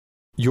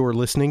You're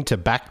listening to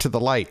Back to the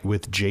Light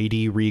with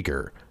J.D.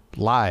 Rieger,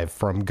 live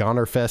from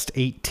Gonerfest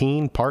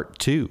 18 Part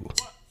 2.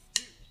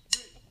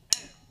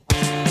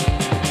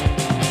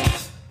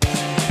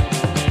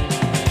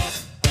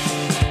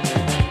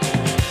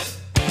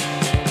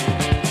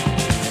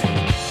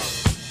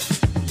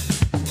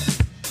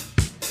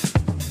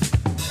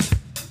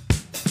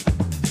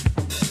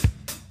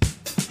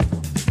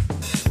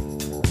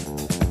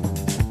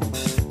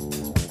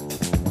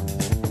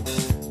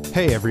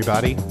 Hey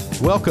everybody,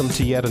 welcome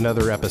to yet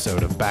another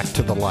episode of Back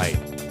to the Light.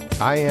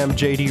 I am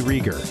J.D.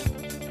 Rieger.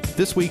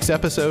 This week's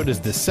episode is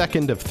the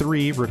second of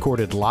 3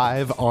 recorded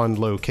live on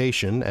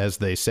location, as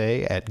they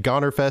say, at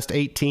Gonerfest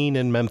 18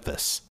 in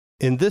Memphis.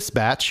 In this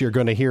batch, you're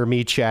going to hear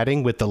me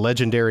chatting with the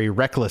legendary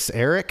Reckless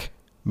Eric,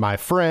 my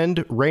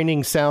friend,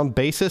 reigning sound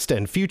bassist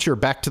and future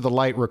Back to the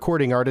Light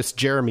recording artist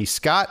Jeremy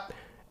Scott,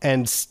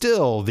 and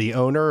still the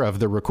owner of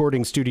the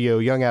recording studio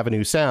Young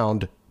Avenue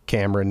Sound,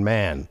 Cameron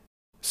Mann.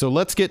 So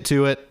let's get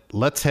to it.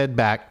 Let's head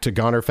back to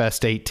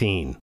Gonerfest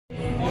 18.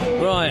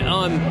 Right,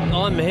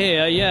 I'm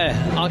here,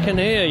 yeah. I can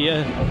hear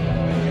you.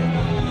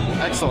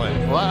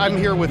 Excellent. Well, I'm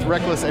here with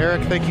Reckless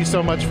Eric. Thank you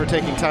so much for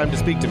taking time to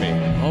speak to me.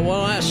 Oh,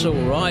 well, that's all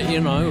right,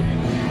 you know.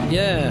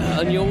 Yeah,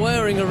 and you're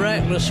wearing a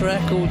Reckless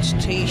Records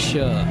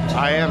t-shirt.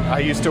 I am. I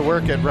used to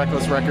work at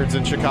Reckless Records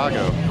in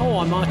Chicago. Oh,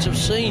 I might have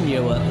seen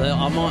you at there.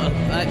 I might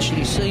have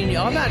actually seen you.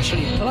 I've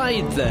actually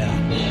played there.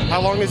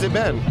 How long has it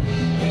been?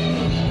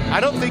 I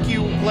don't think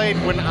you played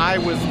when I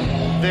was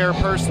there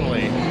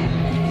personally.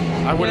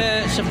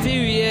 Yeah, it's a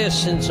few years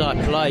since I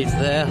played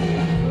there.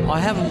 I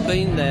haven't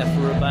been there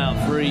for about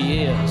 3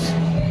 years.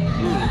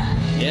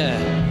 Yeah.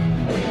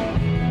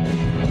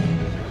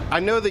 I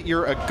know that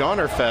you're a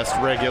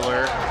Gonerfest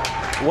regular.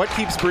 What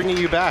keeps bringing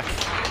you back?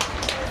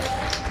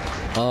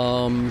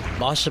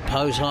 I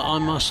suppose I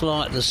must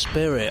like the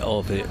spirit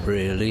of it,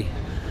 really.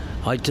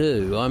 I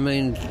do. I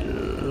mean,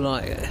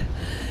 like...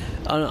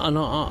 And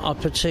I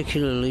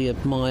particularly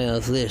admire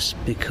this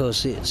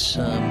because it's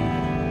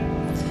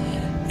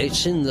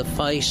in the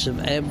face of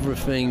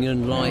everything,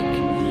 and like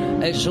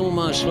it's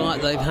almost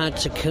like they've had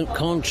to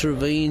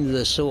contravene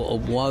the sort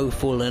of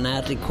woeful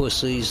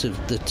inadequacies of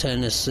the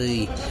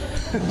Tennessee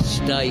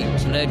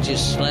state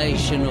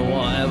legislation or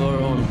whatever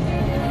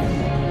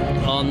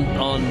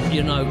on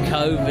you know,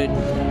 COVID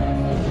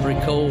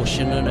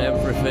precaution and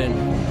everything.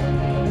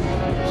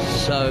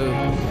 So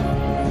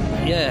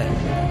yeah.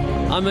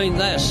 I mean,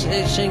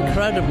 it's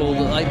incredible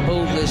that they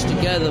pulled this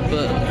together,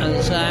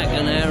 and Zach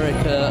and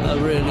Eric are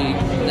really,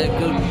 they're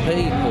good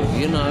people,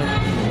 you know.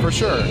 For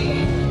sure.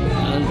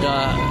 And,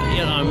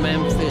 you know,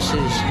 Memphis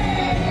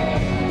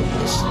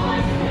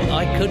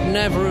I could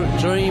never have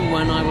dreamed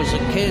when I was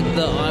a kid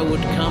that I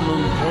would come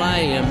and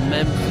play in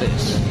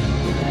Memphis.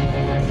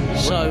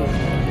 So...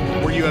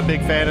 Were you a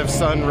big fan of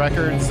Sun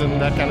Records and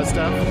that kind of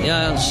stuff?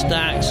 Yeah, and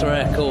Stax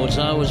Records.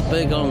 I was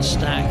big on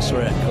Stax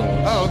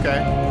Records. Oh,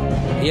 okay.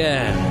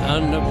 Yeah,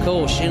 and of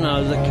course, you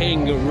know, the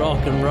king of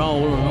rock and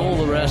roll and all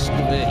the rest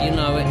of it, you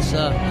know, it's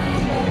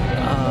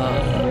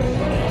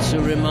a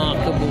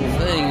remarkable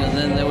thing. And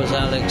then there was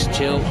Alex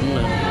Chilton,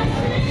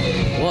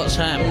 and what's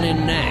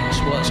happening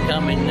next? What's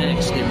coming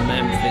next in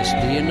Memphis,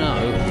 do you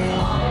know?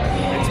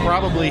 It's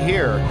probably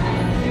here.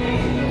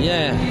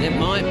 Yeah, it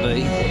might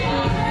be.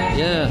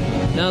 Yeah.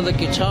 Now, the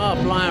guitar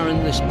player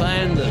in this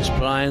band that's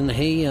playing,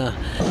 he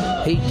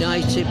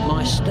dated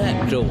my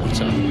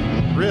stepdaughter.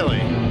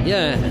 Really?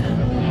 Yeah.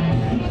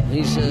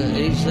 He's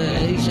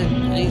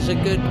a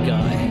good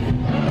guy.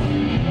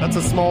 That's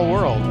a small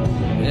world.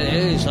 It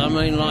is. I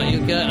mean, like,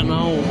 you're getting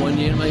old when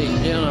you meet,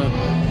 you know,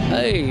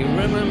 hey,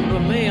 remember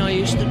me? I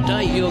used to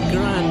date your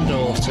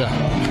granddaughter.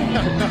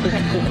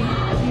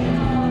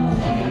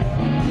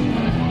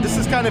 This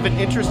is kind of an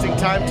interesting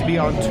time to be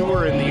on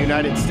tour in the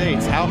United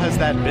States. How has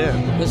that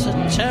been? It's a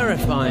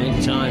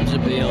terrifying time to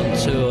be on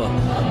tour.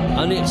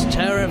 And it's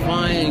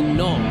terrifying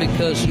not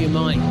because you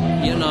might,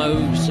 you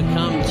know,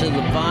 succumb to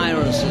the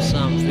virus or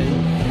something.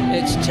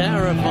 It's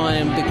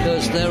terrifying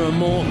because there are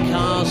more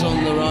cars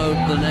on the road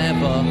than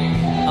ever.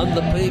 And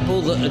the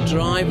people that are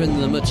driving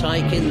them are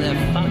taking their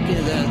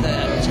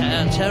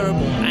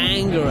terrible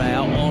anger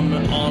out on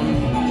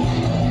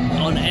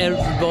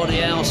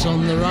everybody else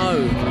on the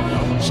road.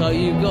 So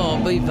you've got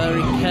to be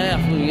very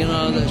careful, you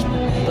know. There's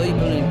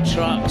people in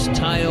trucks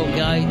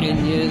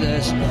tailgating you.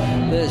 There's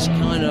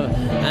kind of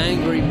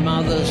angry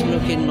mothers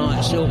looking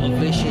like sort of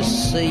vicious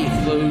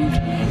seafood.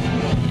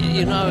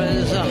 You know,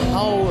 there's a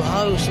whole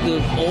host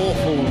of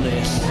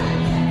awfulness.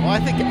 Well,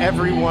 I think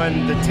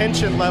the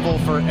tension level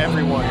for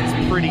everyone is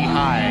pretty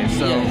high.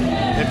 So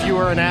if you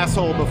were an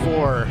asshole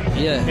before,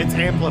 it's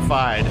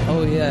amplified.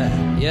 Oh, yeah.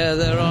 Yeah,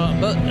 there are.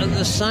 But at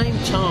the same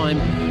time,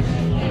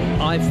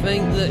 I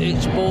think that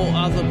it's brought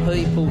other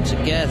people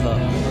together.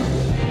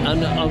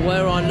 And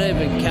where I live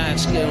in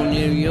Catskill,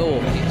 New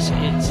York, it's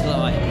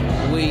like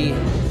we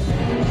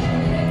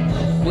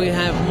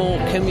have more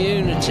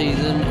community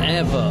than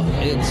ever.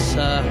 It's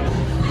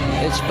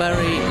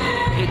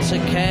a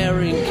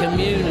caring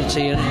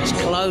community, and it's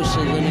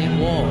closer than it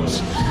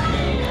was.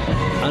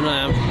 And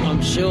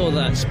I'm sure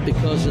that's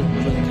because of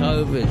the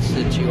COVID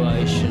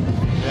situation.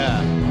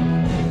 Yeah.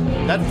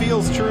 That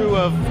feels true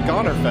of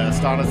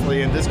Gonerfest,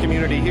 honestly, in this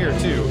community here,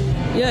 too.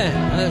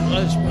 Yeah,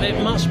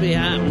 it must be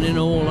happening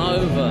all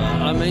over.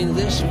 I mean,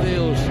 this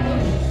feels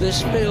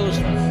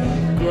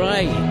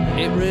great.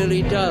 It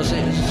really does.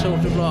 It's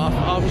sort of like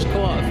I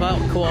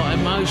felt quite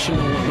emotional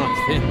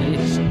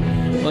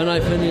when I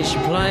finished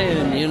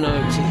playing. You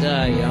know,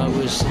 today I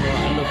was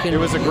looking. It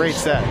was a great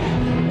set.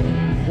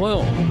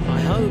 Well, I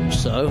hope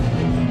so.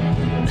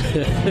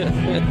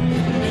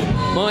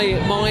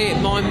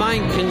 My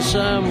main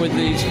concern with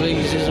these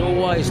things is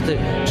always to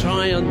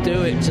try and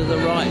do it to the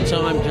right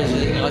time. Because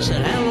I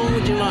said, how long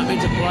would you like me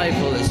to play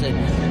for? They said,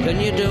 can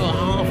you do a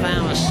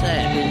half-hour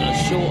set, a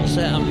short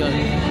set? I'm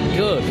going,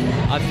 good.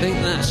 I think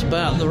that's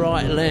about the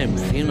right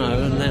length, you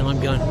know. And then I'm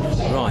going,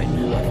 right,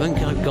 I think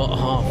I've got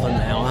half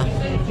an hour.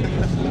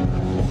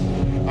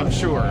 I'm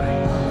sure.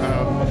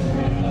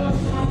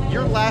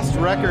 Your last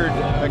record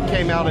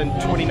came out in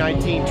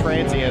 2019,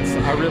 Transients.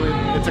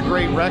 It's a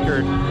great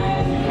record.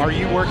 Are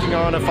you working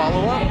on a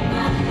follow-up?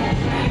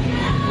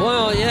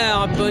 Well, yeah,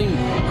 I've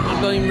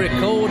been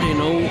recording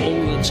all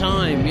the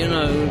time, you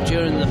know,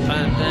 during the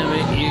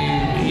pandemic.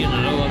 You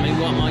know, I mean,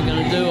 what am I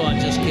going to do? I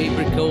just keep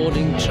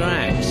recording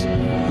tracks.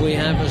 We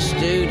have a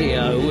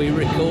studio, we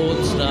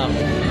record stuff,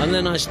 and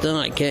then I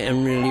start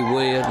getting really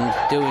weird and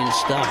doing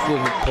stuff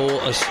with a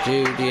Porter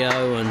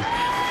studio and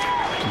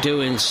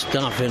doing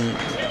stuff in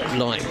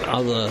like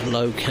other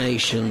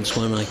locations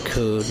when I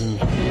could.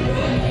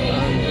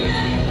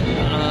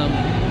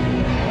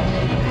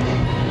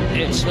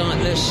 It's like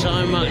there's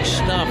so much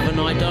stuff and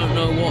I don't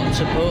know what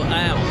to put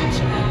out.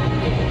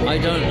 I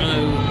don't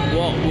know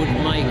what would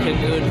make a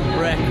good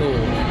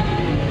record.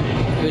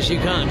 Because you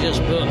can't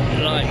just put,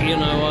 like, you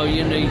know, oh,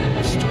 you need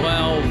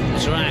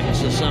 12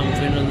 tracks or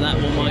something and that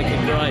will make a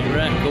great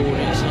record.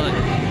 It's like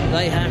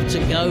they have to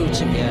go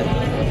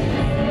together.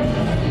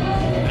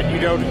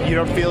 You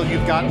don't feel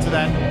you've gotten to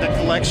that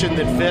collection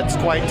that fits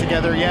quite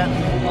together yet?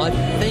 I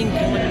think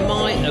I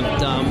might have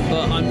done,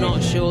 but I'm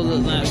not sure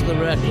that that's the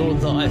record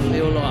that I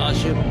feel like I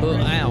should put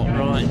out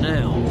right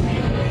now.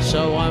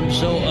 So I'm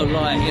sort of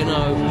like, you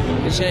know,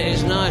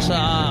 it's nice that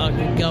I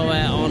could go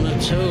out on a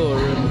tour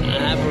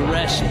and have a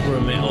rest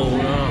from it all.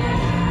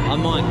 I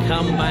might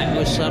come back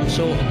with some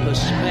sort of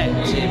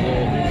perspective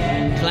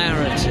or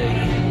clarity.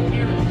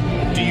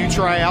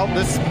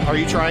 Are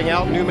you trying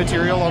out new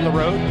material on the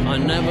road? I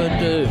never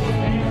do.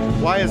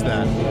 Why is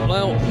that?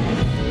 Well,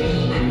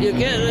 you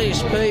get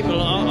these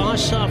people, I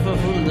suffer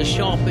from the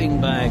shopping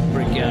bag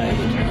brigade.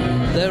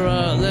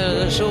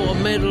 They're sort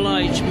of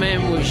middle-aged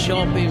men with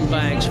shopping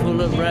bags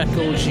full of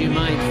records you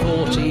made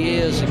 40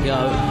 years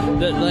ago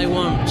that they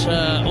want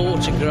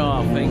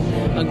autographing.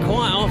 And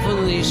quite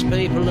often these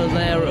people are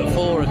there at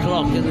 4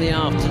 o'clock in the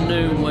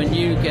afternoon when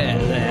you get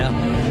there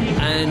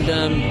and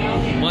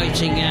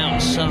waiting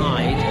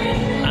outside.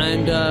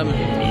 And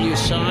you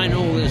sign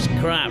all this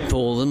crap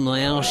for them.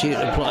 They ask you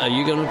to play. Are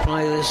you going to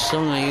play this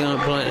song? Are you going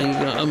to play it? And you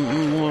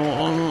go,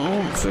 well, I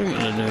don't think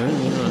to do it.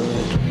 You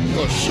know.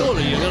 Well,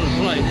 surely you're going to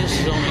play this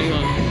song. You go,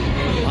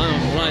 I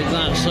haven't played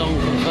that song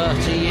for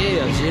 30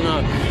 years, you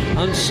know.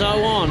 And so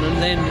on. And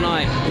then,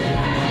 like,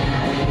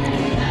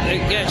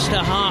 it gets to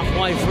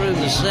halfway through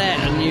the set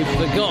and you've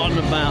forgotten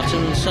about it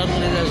and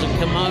suddenly there's a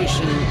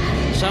commotion.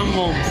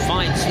 Someone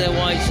fights their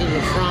way to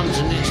the front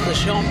and it's the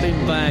shopping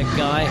bag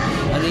guy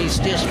and he's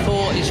just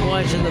fought his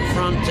way to the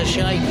front to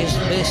shake his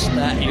fist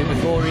at you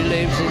before he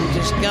leaves in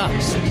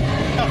disgust.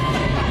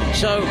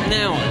 So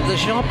now, the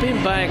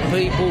shopping bag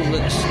people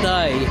that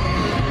stay,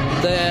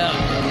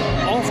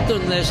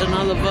 there's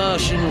another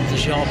version of the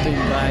shopping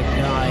bag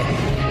guy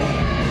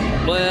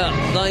where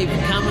they've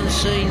come and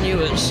seen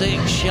you at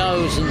 6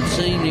 shows and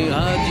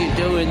heard you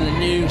doing the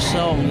new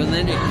song and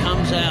then it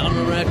comes out on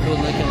the record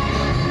and they go,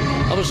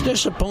 I was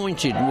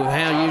disappointed with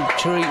how you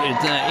treated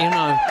that,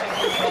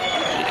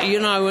 you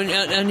know,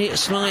 and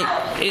it's like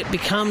it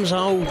becomes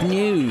old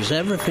news.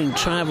 Everything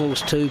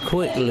travels too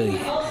quickly.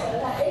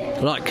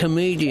 Like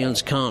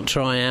comedians can't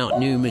try out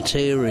new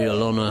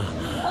material on a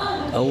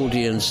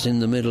audience in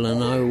the middle of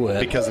nowhere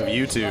because of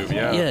YouTube.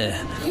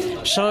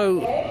 Yeah.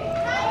 So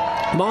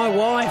my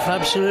wife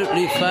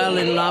absolutely fell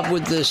in love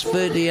with this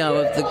video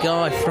of the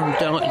guy from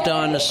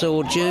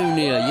Dinosaur Jr.,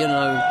 you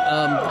know,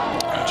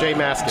 Jay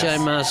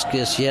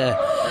Mascis, yeah.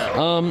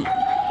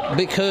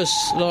 Because,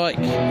 like,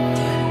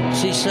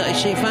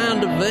 she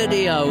found a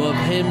video of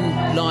him,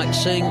 like,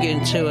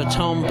 singing to a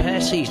Tom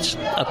Petty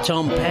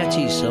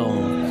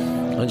song.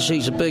 And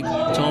she's a big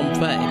Tom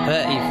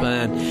Petty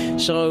fan.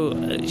 So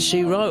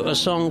she wrote a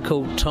song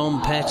called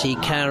Tom Petty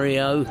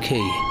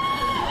Karaoke.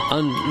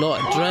 And,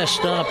 like,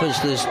 dressed up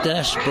as this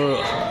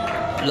desperate,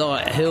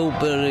 like,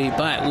 hillbilly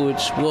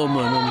backwoods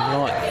woman and,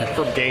 like...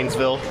 From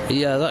Gainesville?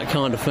 Yeah, that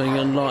kind of thing.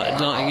 And,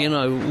 like you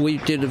know, we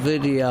did a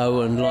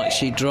video and, like,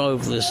 she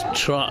drove this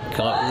truck.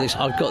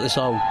 I've got this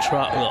old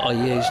truck that I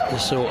used to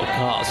sort of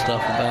cart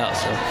stuff about.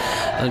 So,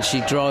 and she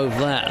drove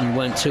that and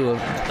went to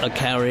a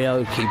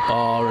karaoke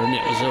bar and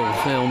it was all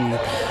filmed.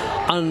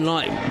 and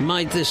like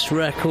made this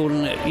record,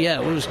 and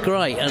it was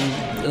great. And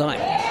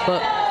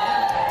but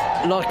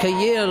like a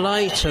year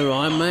later,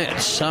 I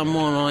met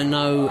someone I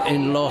know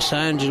in Los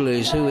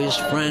Angeles who is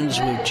friends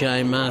with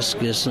J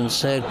Mascis, and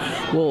said,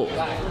 well,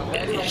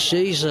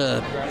 she's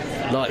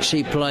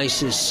she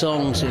places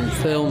songs in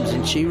films,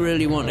 and she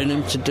really wanted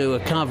him to do a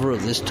cover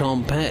of this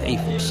Tom Petty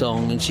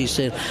song, and she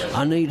said,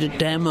 I need a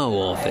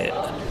demo of it.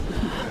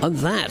 And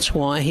that's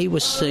why he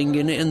was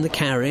singing it in the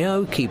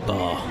karaoke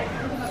bar.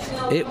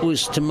 It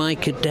was to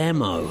make a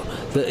demo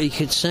that he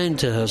could send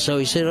to her. So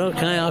he said,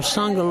 okay, I've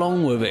sung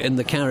along with it in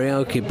the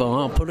karaoke bar,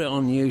 I'll put it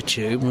on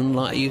YouTube, and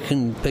like you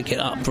can pick it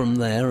up from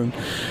there. And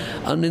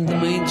in the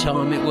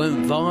meantime, it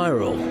went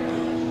viral,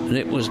 and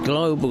it was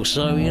global.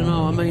 So, you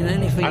know, I mean,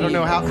 anything... I don't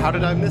know, how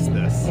did I miss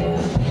this?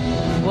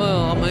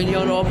 Well, I mean,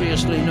 you're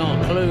obviously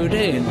not clued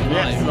in,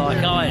 yes,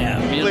 like I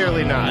am.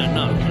 Clearly not.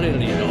 No,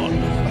 clearly not.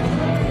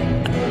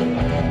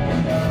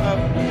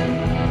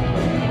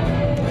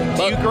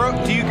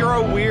 Do you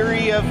grow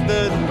weary of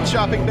the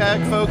shopping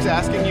bag folks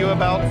asking you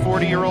about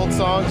 40-year-old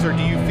songs, or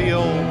do you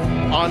feel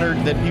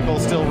honored that people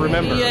still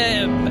remember?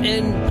 Yeah,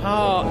 in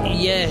part,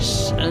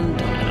 yes. And,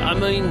 I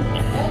mean,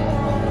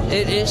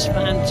 it is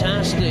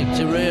fantastic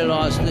to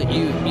realise that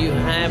you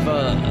have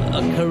a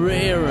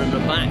career and a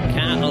back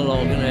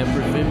catalogue and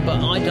everything,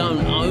 but I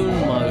don't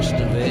own most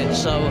of it,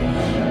 so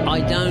I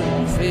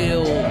don't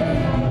feel...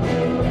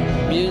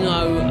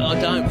 I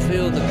don't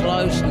feel the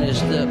closeness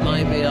that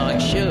maybe I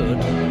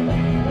should.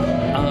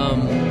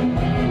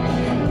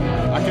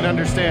 I can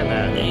understand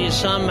that.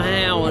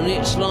 Somehow, and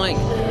it's like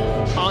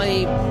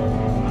I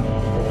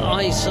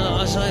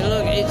say,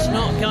 look, it's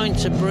not going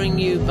to bring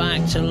you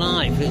back to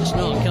life. It's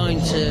not going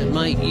to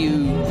make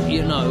you,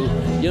 you're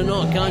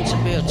not going to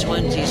be a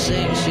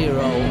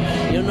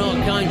 26-year-old. You're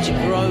not going to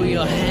grow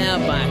your hair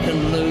back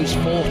and lose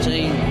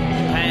 14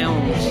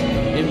 pounds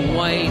in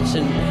weight,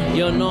 and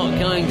you're not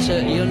going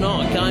to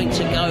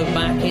go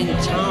back in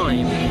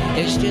time.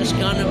 It's just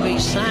going to be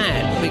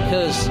sad,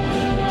 because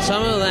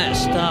some of that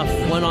stuff,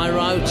 when I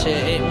wrote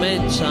it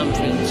meant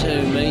something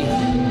to me.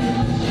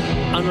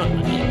 And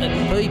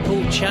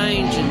people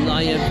change and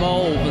they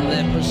evolve and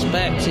their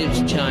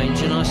perspectives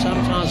change, and I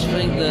sometimes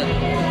think that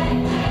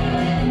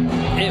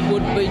it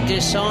would be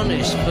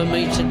dishonest for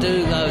me to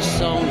do those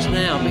songs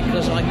now,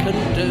 because I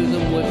couldn't do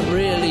them with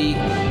really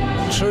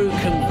true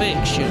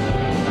conviction.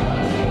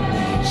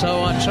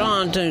 So I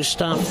try and do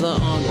stuff that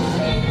I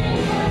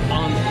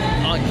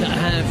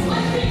can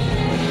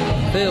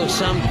feel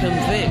some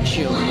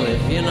conviction with,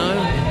 you know?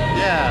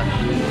 Yeah.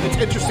 It's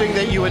interesting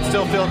that you would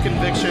still feel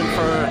conviction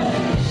for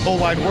Whole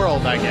Wide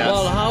World, I guess.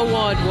 Well, Whole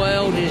Wide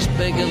World is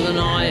bigger than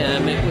I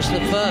am. It was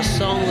the first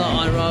song that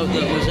I wrote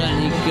that was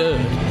any good.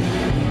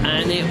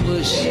 And it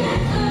was...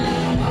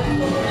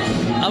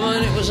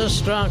 it was a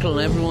struggle.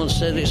 Everyone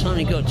said it's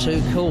only got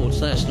 2 chords,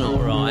 that's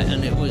not right.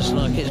 And it was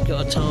like it's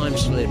got a time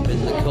slip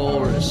in the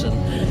chorus,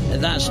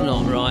 and that's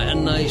not right.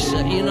 And they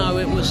said,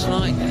 it was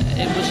like,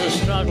 it was a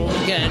struggle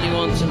to get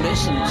anyone to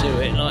listen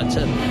to it.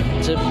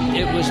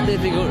 It was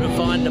difficult to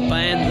find a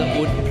band that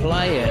would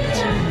play it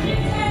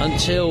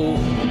until,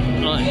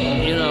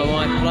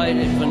 I played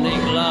it for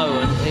Nick Lowe,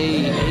 and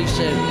he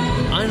said,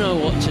 I know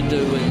what to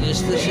do with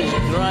this. This is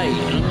great.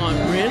 And I'm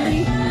like,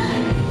 really?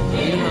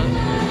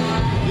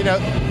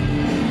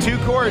 2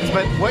 chords,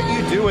 but what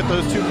you do with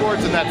those 2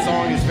 chords in that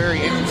song is very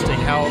interesting.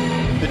 How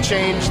the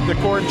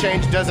chord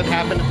change doesn't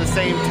happen at the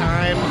same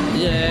time.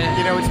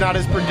 Yeah. It's not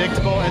as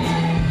predictable.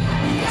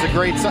 It's a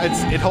great song.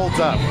 It holds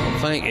up.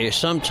 Thank you.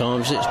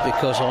 Sometimes it's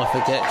because I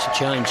forget to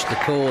change the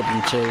chord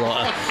until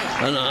I'm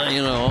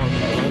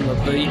a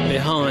beat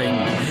behind.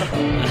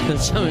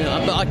 But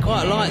I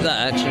quite like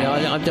that, actually.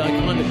 I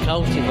kind of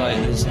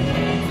cultivate this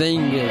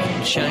thing of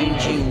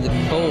changing the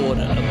chord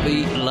a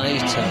beat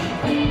later.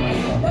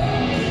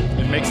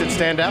 Makes it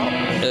stand out.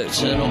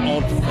 It's an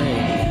odd thing.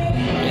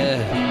 Yeah.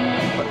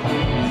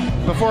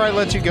 Before I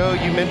let you go,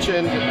 you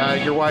mentioned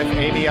your wife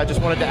Amy. I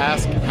just wanted to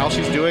ask how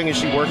she's doing. Is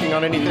she working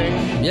on anything?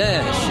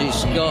 Yeah,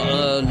 she's got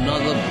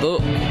another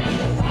book,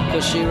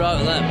 because she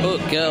wrote that book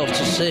Girl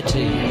to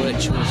City,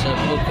 which was a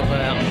book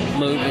about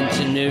moving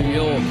to New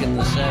York in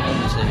the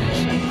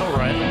 70s. All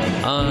right.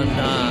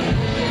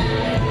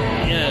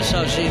 And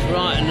so she's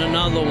writing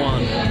another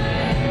one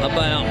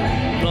about,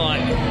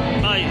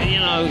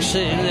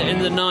 in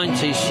the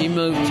 90s she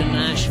moved to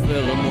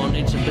Nashville and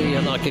wanted to be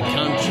a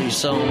country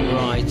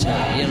songwriter,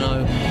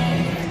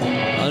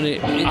 And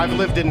I've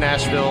lived in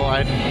Nashville.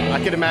 I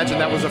can imagine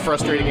that was a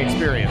frustrating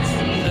experience.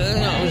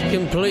 That was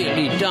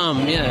completely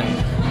dumb, yeah.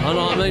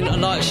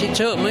 And she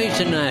took me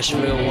to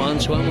Nashville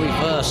once when we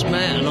first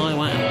met, and I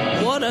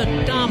went, what a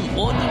dump,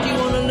 what did you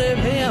want to live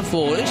here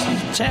for? This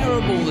is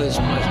terrible, this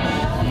place.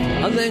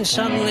 And then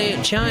suddenly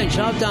it changed.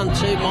 I've done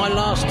my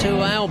last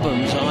 2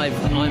 albums, I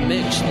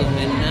mixed them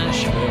in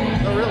Nashville.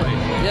 Oh, really?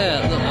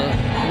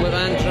 Yeah, with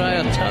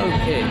Andrea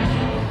Tokic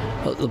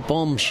at the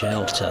Bomb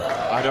Shelter.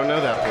 I don't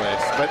know that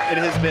place, but it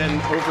has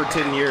been over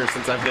 10 years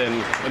since I've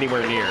been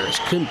anywhere near. It's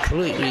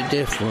completely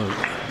different.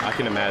 I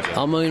can imagine.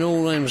 All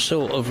them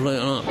sort of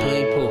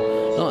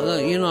people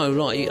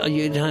like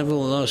you'd have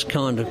all those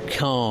kind of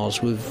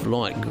cars with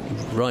like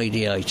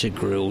radiator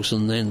grills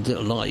and then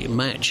like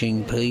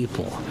matching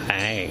people.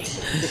 Hey,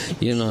 with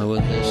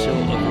the sort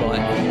of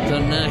like the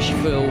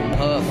Nashville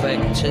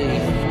perfect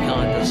teeth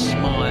kind of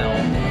smile.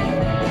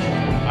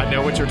 I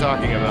know what you're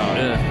talking about.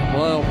 Yeah.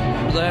 Well,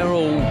 they're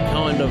all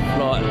kind of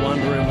like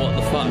wondering what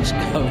the fuck's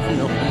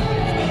going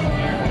on.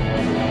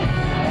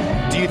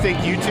 Do you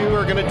think you two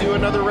are going to do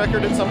another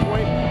record at some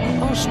point?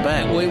 I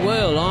expect we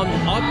will.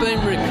 I've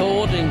been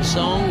recording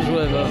songs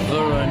with her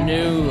for a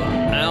new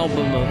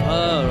album of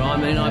her. I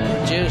mean, I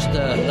produced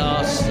her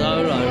last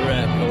solo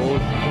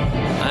record,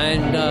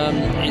 and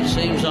it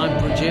seems I'm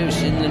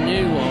producing the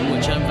new one,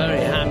 which I'm very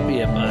happy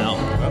about.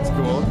 That's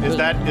cool. Is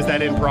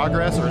that in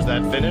progress, or is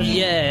that finished?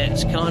 Yeah,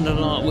 it's kind of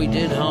like we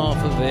did half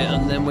of it,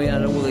 and then we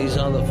had all these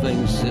other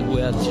things that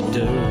we had to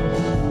do.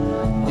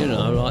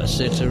 Like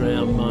sit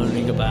around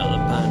moaning about the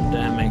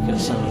pandemic or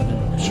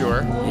something.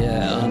 Sure.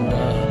 Yeah, and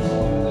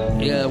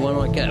when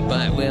I get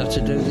back, we have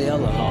to do the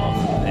other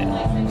half of it.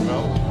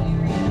 Well,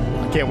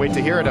 I can't wait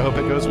to hear it. I hope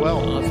it goes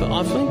well.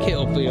 I think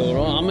it'll be all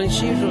right. I mean,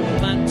 she's a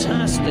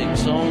fantastic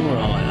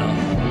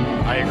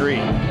songwriter. I agree.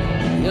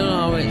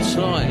 It's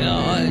like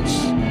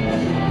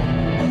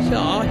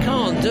I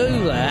can't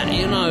do that.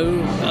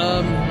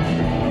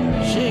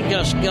 She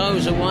just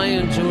goes away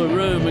into a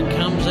room and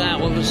comes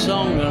out with a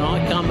song, and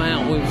I come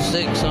out with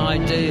 6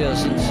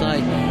 ideas and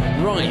say,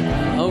 right,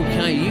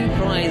 okay, you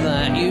play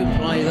that,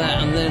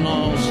 and then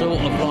I'll sort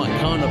of like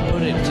kind of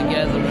put it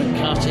together and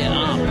cut it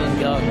up and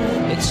go,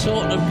 it's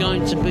sort of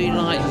going to be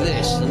like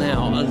this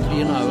now, and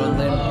and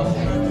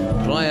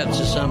then play it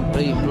to some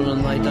people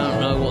and they don't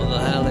know what the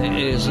hell it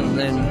is, and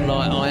then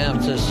like I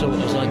have to sort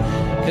of say,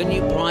 can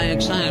you play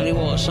exactly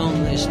what's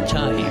on this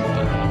tape?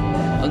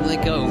 And they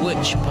go,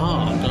 which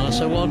part? And I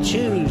say, well,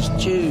 choose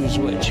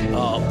which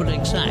part, but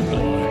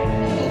exactly.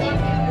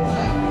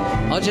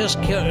 I just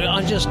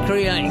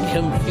create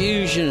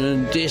confusion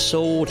and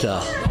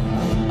disorder,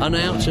 and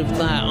out of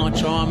that I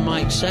try and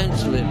make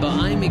sense of it.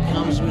 But Amy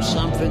comes with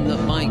something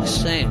that makes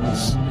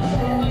sense,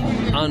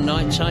 and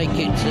I take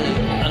it to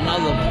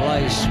another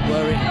place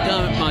where it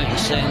don't make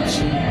sense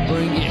and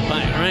bring it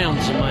back around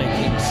to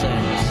making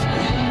sense.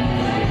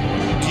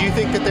 Do you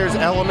think that there's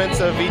elements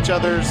of each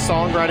other's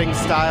songwriting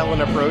style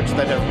and approach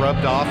that have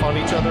rubbed off on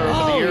each other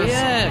over the years? Oh,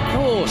 yeah, of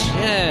course,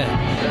 yeah.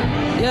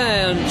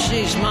 Yeah, and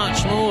she's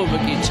much more of a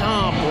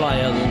guitar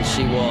player than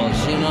she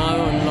was, and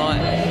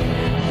like,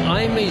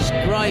 Amy's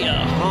great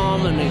at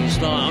harmonies,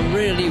 like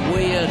really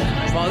weird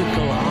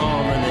vocal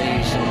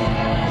harmonies.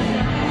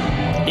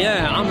 And,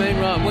 yeah, I mean,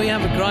 right, we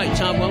have a great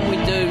time when we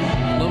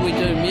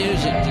do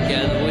music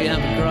together. We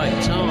have a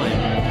great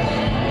time.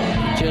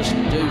 Just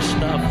do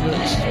stuff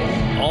that's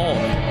odd.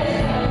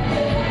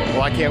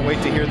 Well, I can't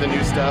wait to hear the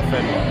new stuff,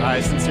 and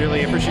I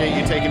sincerely appreciate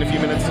you taking a few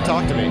minutes to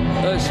talk to me.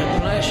 It's a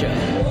pleasure.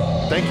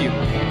 Thank you.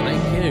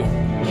 Thank you.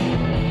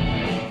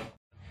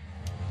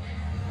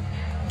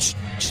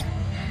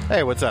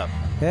 Hey, what's up?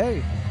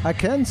 Hey, I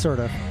can, sort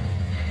of.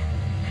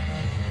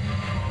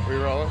 We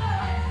rolling?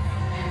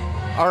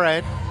 All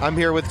right, I'm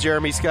here with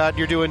Jeremy Scott.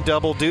 You're doing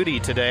double duty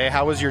today.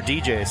 How was your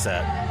DJ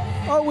set?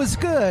 Oh, it was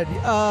good.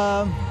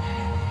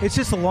 It's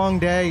just a long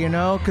day,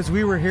 because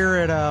we were here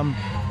at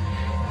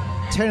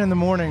 10 in the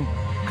morning,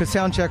 because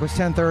sound check was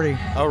 10:30.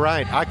 Oh,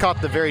 right. I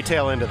caught the very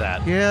tail end of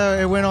that.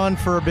 Yeah, it went on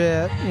for a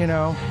bit,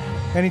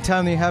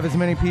 Anytime you have as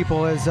many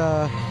people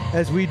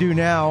as we do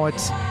now,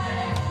 it's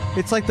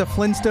like the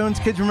Flintstones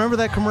kids. Remember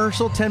that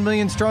commercial, 10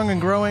 million strong and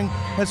growing?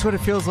 That's what it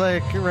feels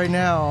like right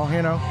now,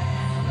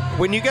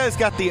 When you guys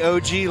got the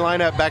OG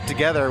lineup back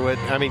together,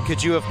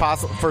 could you have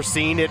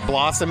foreseen it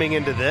blossoming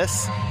into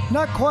this?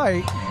 Not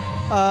quite.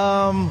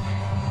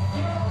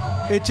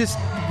 It just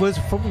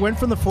went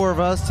from the 4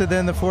 of us to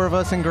then the 4 of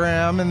us and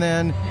Graham, and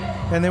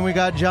then we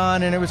got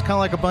John, and it was kind of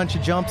like a bunch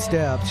of jump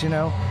steps,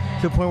 to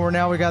the point where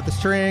now we got the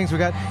strings.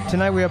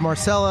 Tonight we have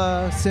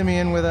Marcella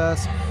Simeon with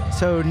us,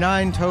 so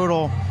 9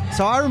 total.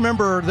 So I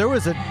remember there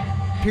was a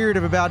period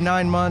of about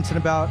 9 months in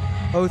about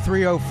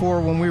 03,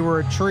 04 when we were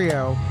a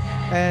trio,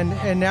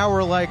 and now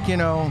we're like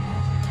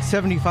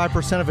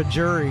 75% of a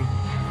jury.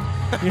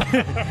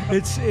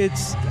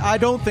 It's I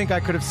don't think I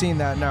could have seen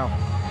that. No.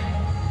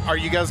 Are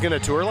you guys going to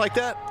tour like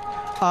that?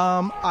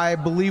 I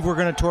believe we're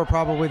going to tour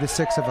probably the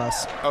 6 of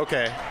us.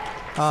 Okay.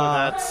 So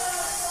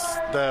that's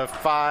the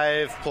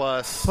 5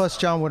 plus... Plus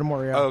John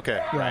Whittemore, yeah. Okay,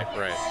 yeah.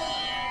 Right.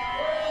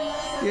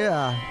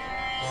 Yeah.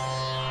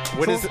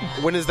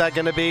 When is that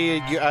going to be?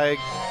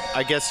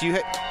 I guess you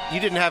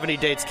didn't have any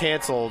dates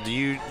canceled.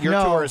 Your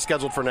tour is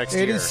scheduled for next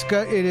year.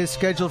 It is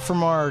scheduled for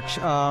March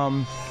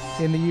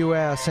in the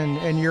U.S.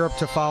 and Europe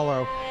to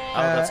follow. Oh,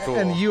 that's cool.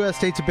 And the U.S.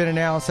 dates have been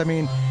announced. I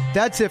mean,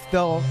 that's if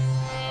they'll...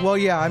 Well,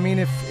 yeah, I mean,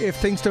 if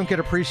things don't get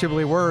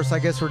appreciably worse, I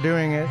guess we're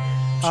doing it.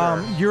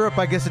 Sure. Europe,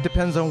 I guess it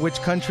depends on which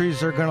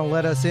countries are going to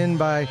let us in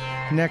by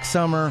next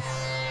summer,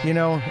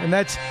 and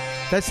that's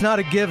not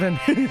a given.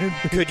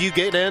 Could you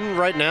get in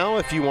right now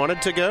if you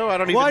wanted to go? I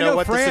don't even know I know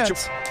what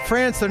France,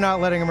 France, they're not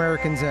letting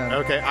Americans in.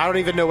 Okay, I don't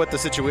even know what the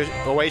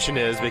situation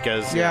is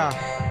because... Yeah.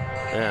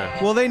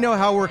 Yeah. Well, they know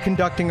how we're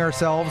conducting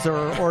ourselves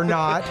or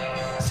not.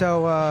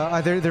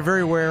 So they're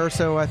very aware.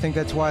 So I think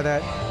that's why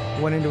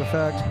that went into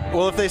effect.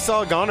 Well, if they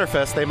saw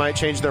Gonerfest, they might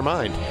change their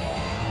mind.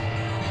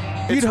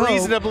 It's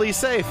reasonably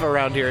safe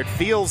around here. It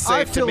feels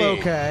safe to me. I feel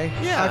okay.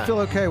 Yeah. I feel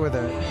okay with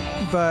it.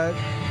 But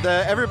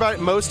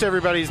most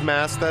everybody's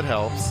masked. That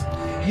helps.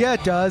 Yeah,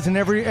 it does, and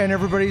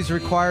everybody's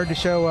required to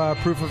show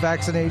proof of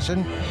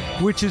vaccination,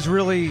 which is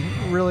really,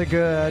 really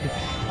good.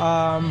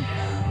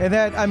 And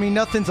that, I mean,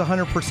 nothing's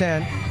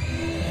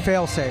 100%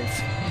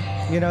 fail-safe.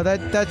 You know,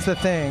 that's the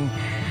thing.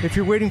 If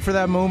you're waiting for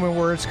that moment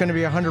where it's going to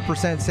be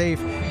 100% safe,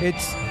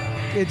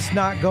 it's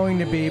not going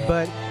to be,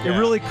 but it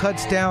really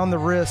cuts down the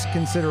risk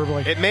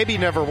considerably. It maybe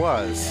never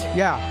was.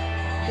 Yeah.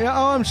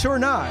 Oh, I'm sure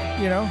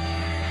not, you know.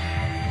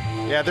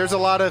 Yeah, there's a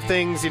lot of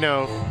things, you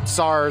know,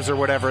 SARS or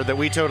whatever, that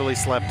we totally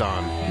slept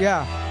on.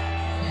 Yeah.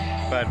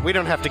 But we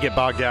don't have to get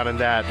bogged down in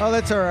that. Oh,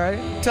 that's all right.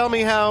 Tell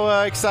me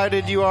how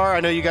excited you are.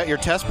 I know you got your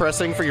test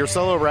pressing for your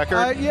solo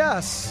record.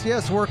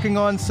 Yes, working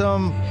on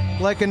some,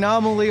 like,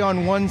 Anomaly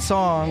on one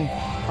song.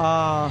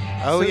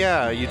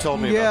 Yeah, you told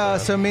me about that. Yeah,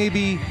 so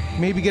maybe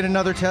get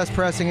another test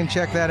pressing and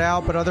check that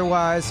out, but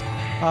otherwise,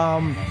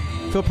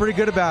 feel pretty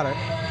good about it.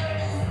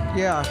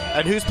 Yeah.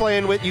 And who's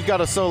playing with, you've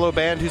got a solo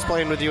band, who's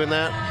playing with you in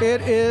that?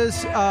 It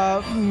is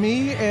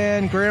me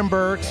and Graham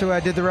Burks, who I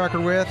did the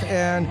record with,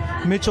 and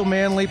Mitchell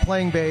Manley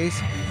playing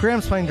bass.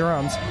 Graham's playing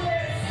drums.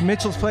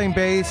 Mitchell's playing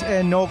bass,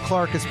 and Noel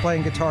Clark is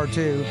playing guitar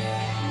too.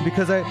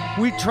 Because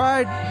we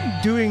tried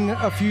doing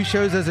a few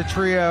shows as a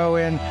trio,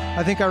 and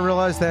I think I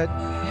realized that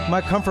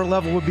my comfort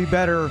level would be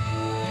better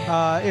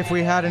if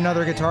we had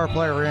another guitar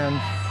player in.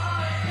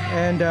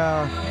 And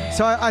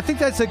so I think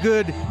that's a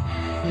good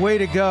way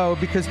to go,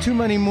 because too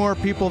many more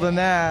people than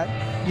that,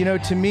 you know,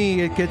 to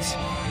me it's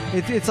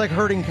like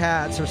herding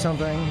cats or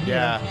something.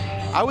 Yeah. You know?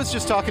 I was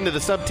just talking to the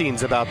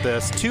Subteens about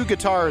this. 2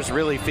 guitars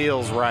really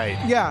feels right.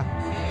 Yeah,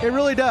 it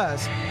really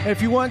does. And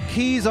if you want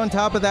keys on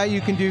top of that,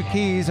 you can do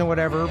keys and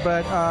whatever,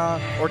 but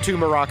or 2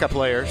 maraca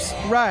players.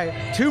 Right.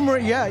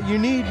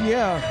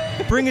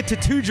 Bring it to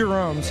 2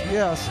 Jeromes.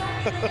 Yes.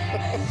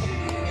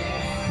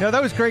 No,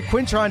 that was great.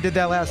 Quintron did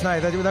that last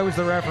night. That was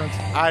the reference.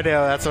 I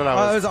know, that's what I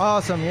was. It was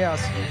awesome.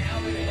 Yes.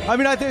 I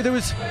mean, I think there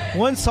was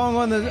one song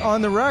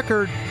on the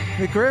record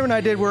that Graham and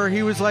I did where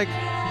he was like,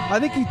 I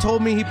think he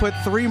told me he put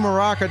 3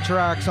 maraca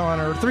tracks on,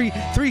 or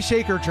three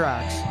shaker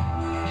tracks.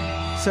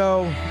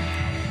 So,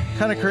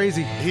 kind of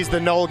crazy. He's the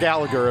Noel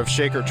Gallagher of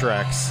shaker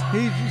tracks.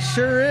 He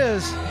sure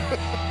is.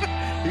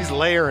 He's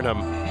layering them.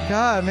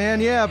 God,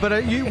 man, yeah. But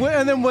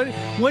and then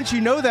once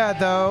you know that,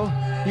 though,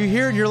 you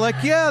hear it and you're like,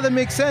 yeah, that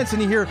makes sense.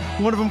 And you hear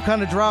one of them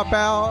kind of drop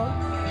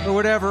out or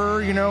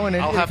whatever, you know. And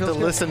I'll have to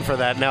listen for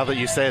that now that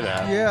you say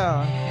that.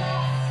 Yeah.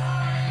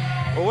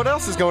 Well, what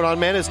else is going on,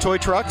 man? Is Toy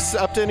Trucks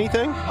up to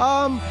anything?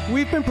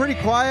 We've been pretty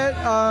quiet,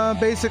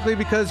 basically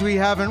because we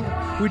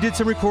did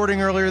some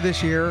recording earlier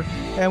this year,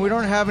 and we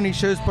don't have any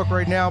shows booked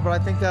right now, but I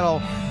think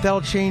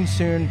that'll change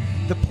soon.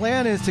 The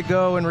plan is to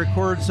go and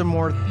record some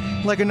more,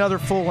 like another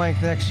full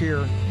length next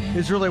year,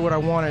 is really what I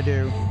want to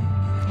do.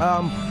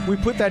 We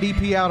put that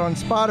EP out on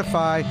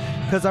Spotify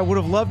because I would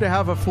have loved to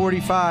have a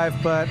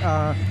 45, but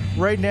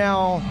right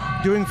now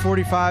doing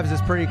 45s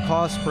is pretty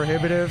cost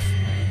prohibitive.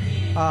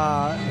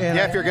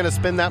 If you're going to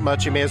spend that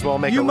much, you may as well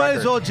make a record. You might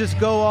as well just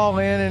go all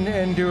in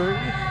and do it,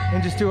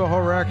 and just do a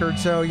whole record.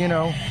 So, you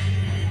know,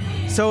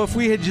 so if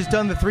we had just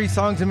done the 3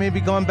 songs and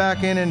maybe gone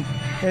back in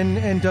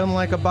and done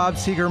like a Bob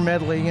Seger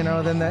medley, you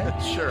know, then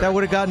that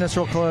would have gotten us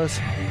real close.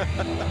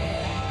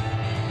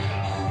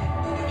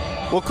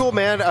 Well, cool,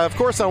 man. Of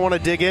course, I want to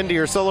dig into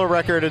your solo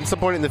record at some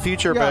point in the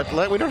future,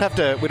 but we don't have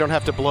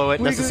to blow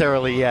it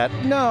necessarily yet.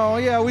 No,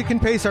 yeah, we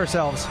can pace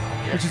ourselves,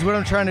 which is what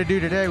I'm trying to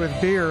do today with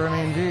beer.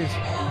 I mean, geez.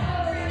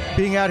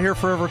 Being out here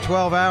for over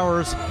 12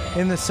 hours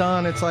in the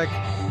sun, it's like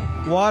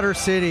water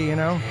city, you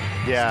know?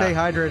 Yeah. Stay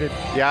hydrated.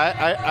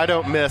 Yeah, I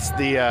don't miss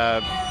the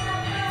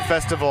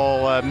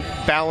festival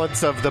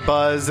balance of the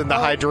buzz and the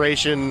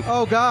hydration.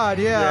 Oh, God,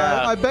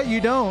 yeah. I bet you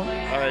don't.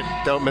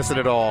 I don't miss it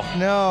at all.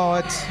 No,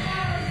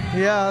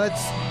 it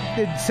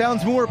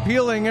sounds more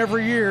appealing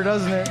every year,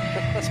 doesn't it?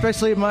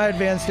 Especially at my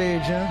advanced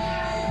age, you know?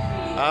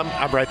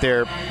 I'm right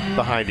there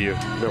behind you.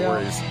 No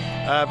worries.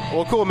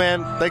 Well, cool,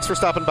 man. Thanks for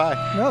stopping by.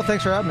 No,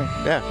 thanks for having me.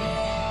 Yeah.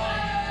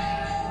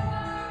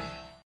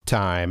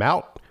 Time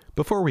out.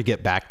 Before we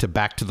get back to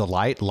the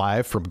Light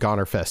live from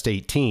Gonerfest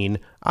 18,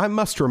 I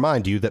must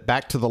remind you that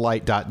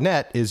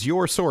BackToTheLight.net is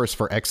your source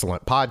for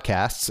excellent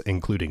podcasts,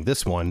 including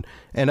this one,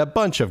 and a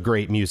bunch of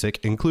great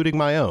music, including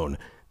my own.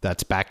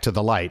 That's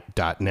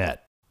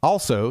BackToTheLight.net.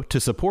 Also,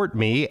 to support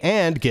me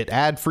and get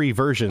ad-free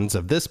versions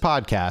of this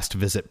podcast,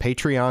 visit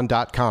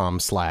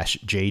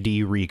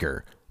patreon.com/JD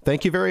Rieger.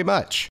 Thank you very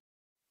much.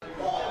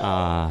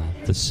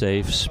 The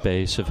safe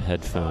space of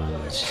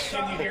headphones.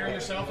 Can you hear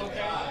yourself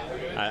okay?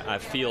 I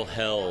feel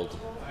held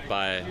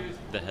by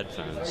the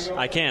headphones.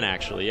 I can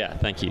actually, yeah.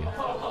 Thank you.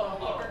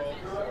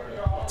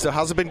 So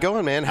how's it been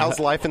going, man? How's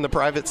life in the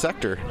private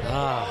sector?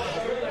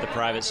 The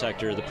private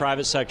sector, the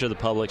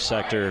public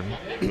sector,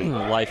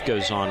 life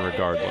goes on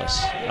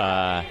regardless.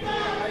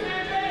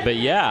 But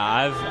yeah,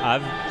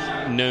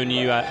 I've known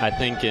you, I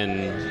think,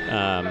 in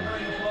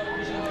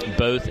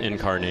both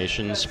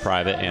incarnations,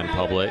 private and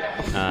public.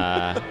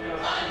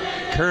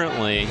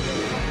 Currently,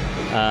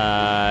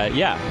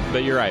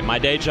 but you're right. My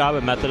day job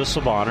at Methodist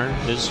of Honor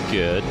is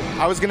good.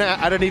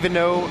 I don't even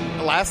know.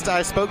 Last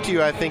I spoke to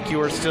you, I think you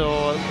were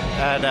still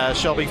at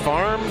Shelby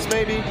Farms,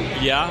 maybe?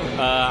 Yeah,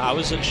 I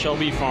was at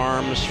Shelby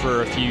Farms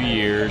for a few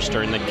years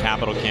during the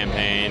Capitol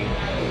campaign.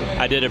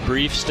 I did a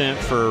brief stint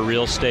for a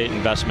real estate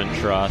investment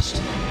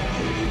trust.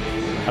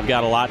 I've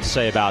got a lot to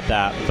say about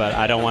that, but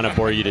I don't want to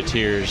bore you to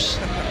tears.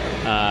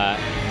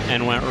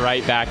 And went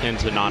right back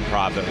into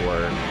nonprofit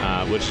work,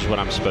 which is what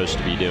I'm supposed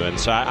to be doing.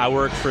 So I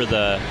work for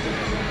the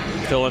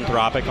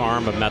philanthropic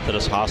arm of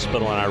Methodist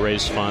Hospital, and I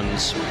raise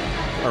funds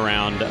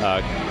around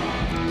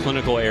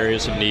clinical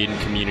areas of need and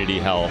community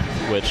health,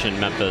 which in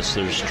Memphis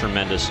there's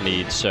tremendous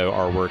need, so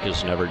our work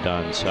is never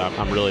done. So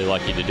I'm really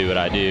lucky to do what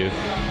I do.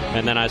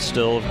 And then I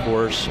still, of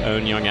course,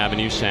 own Young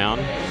Avenue Sound,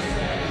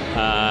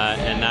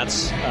 and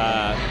that's...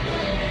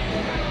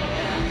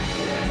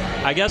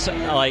 I guess,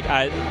 like,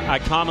 I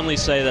commonly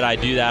say that I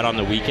do that on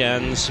the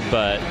weekends,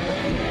 but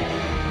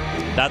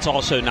that's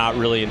also not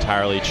really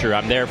entirely true.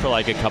 I'm there for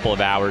like a couple of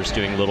hours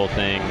doing little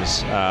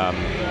things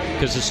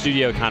because the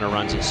studio kind of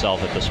runs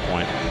itself at this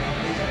point.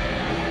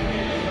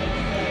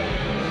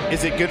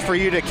 Is it good for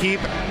you to keep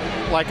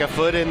like a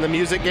foot in the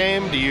music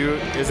game?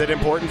 Is it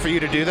important for you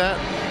to do that?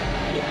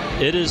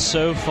 It is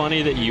so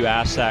funny that you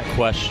asked that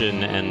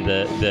question and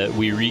that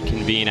we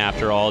reconvene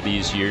after all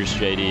these years,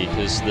 JD,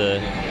 because the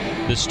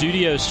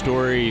studio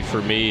story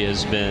for me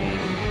has been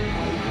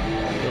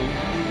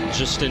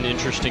just an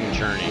interesting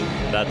journey.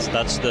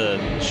 That's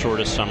the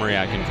shortest summary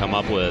I can come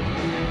up with.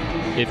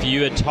 If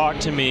you had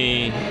talked to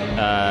me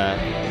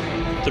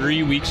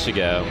 3 weeks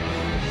ago,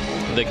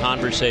 the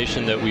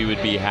conversation that we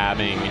would be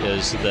having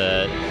is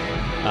that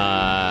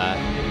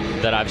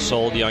I've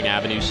sold Young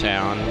Avenue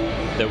Sound,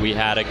 that we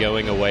had a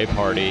going away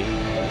party,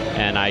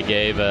 and I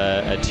gave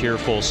a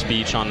tearful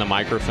speech on the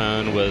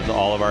microphone with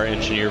all of our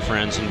engineer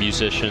friends and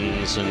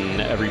musicians,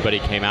 and everybody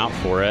came out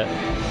for it.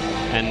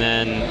 And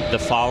then the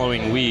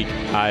following week,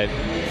 I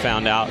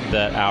found out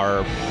that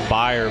our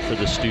buyer for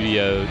the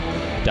studio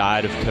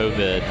died of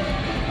COVID.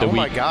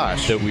 My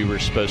gosh. That we were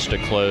supposed to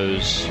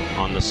close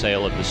on the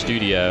sale of the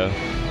studio.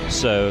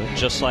 So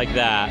just like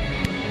that,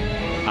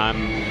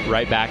 I'm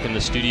right back in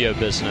the studio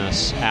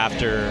business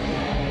after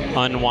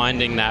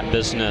unwinding that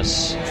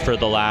business for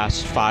the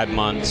last 5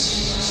 months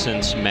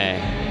since May.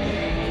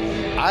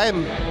 I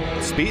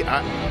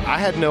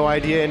had no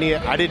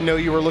idea I didn't know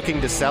you were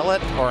looking to sell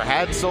it or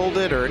had sold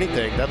it or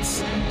anything.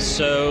 That's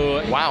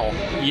so wow.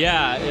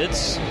 Yeah,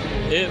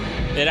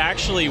 it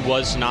actually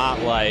was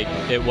not like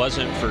it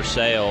wasn't for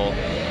sale.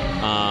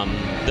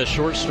 The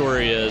short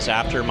story is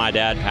after my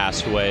dad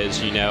passed away,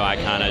 as you know, I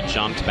kind of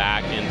jumped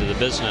back into the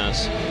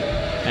business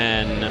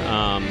and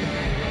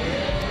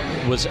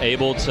was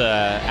able to,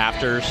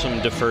 after some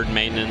deferred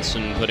maintenance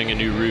and putting a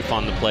new roof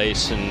on the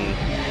place and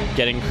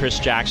getting Chris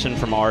Jackson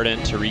from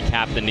Ardent to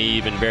recap the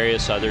Neve and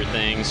various other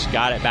things,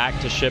 got it back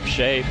to ship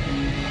shape.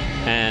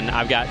 And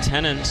I've got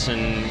tenants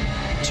and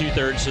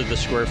 2/3 of the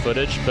square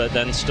footage, but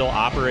then still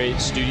operate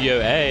Studio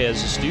A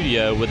as a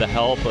studio with the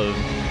help of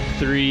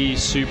 3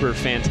 super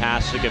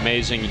fantastic,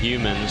 amazing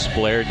humans,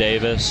 Blair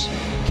Davis,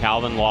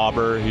 Calvin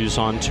Lauber, who's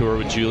on tour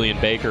with Julian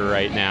Baker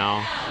right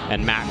now,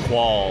 and Matt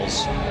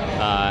Qualls.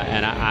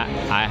 And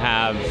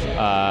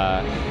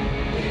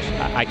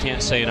I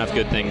can't say enough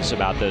good things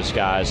about those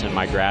guys and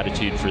my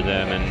gratitude for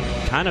them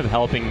and kind of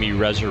helping me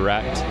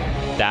resurrect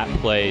that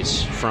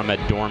place from a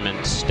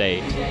dormant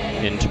state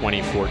in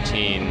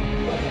 2014.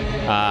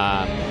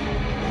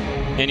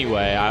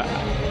 Anyway,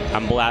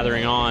 I'm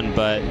blathering on,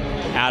 but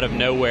out of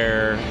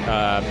nowhere,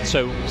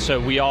 so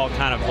we all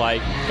kind of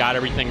like got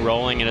everything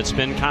rolling, and it's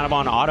been kind of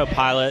on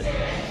autopilot,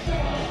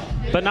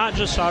 but not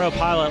just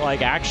autopilot,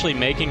 like actually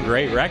making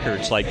great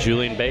records, like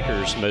Julian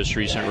Baker's most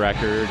recent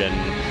record, and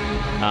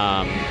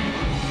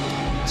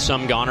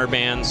some Goner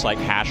bands like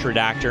Hash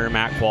Redactor,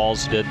 Matt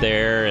Qualls did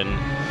there, and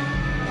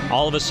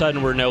all of a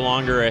sudden we're no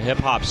longer a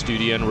hip-hop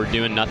studio and we're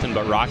doing nothing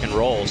but rock and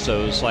roll.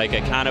 So it was like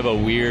a kind of a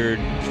weird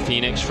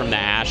phoenix from the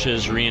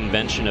ashes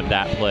reinvention of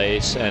that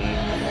place.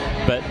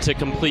 But to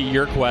complete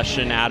your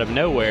question, out of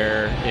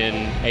nowhere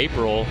in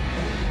April,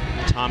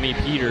 Tommy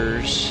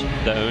Peters,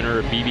 the owner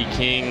of BB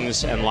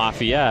King's and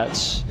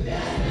Lafayette's,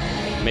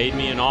 made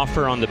me an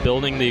offer on the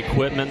building, the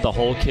equipment, the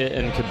whole kit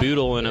and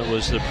caboodle, and it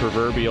was the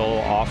proverbial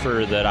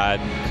offer that I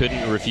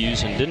couldn't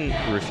refuse and didn't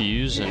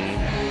refuse,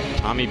 and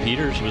Tommy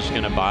Peters was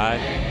going to buy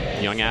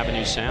Young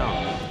Avenue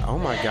Sound. Oh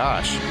my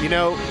gosh. You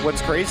know,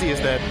 what's crazy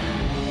is that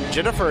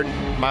Jennifer,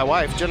 my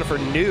wife,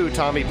 knew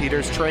Tommy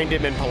Peters, trained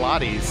him in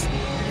Pilates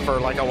for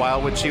like a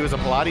while when she was a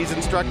Pilates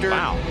instructor.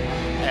 Wow.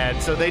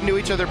 And so they knew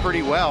each other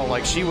pretty well.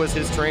 Like, she was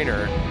his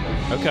trainer.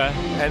 Okay.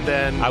 And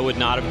then I would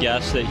not have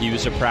guessed that he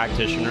was a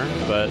practitioner,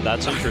 but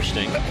that's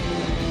interesting.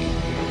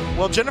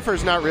 Well,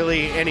 Jennifer's not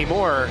really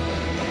anymore,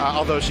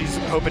 although she's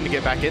hoping to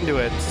get back into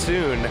it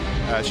soon.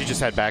 She just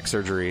had back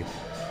surgery.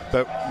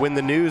 But when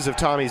the news of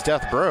Tommy's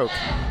death broke,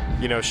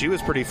 she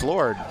was pretty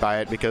floored by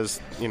it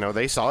because,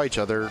 they saw each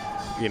other.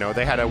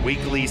 They had a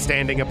weekly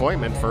standing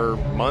appointment for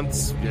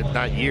months, if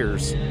not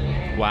years.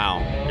 Wow.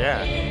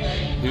 Yeah.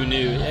 Who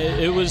knew?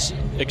 It was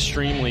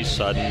extremely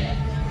sudden.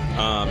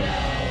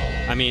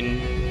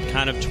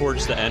 Kind of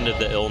towards the end of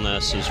the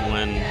illness is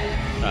when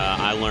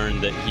I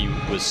learned that he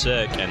was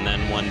sick, and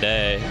then one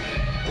day,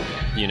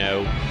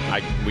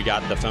 we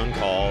got the phone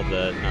call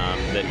that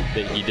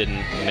he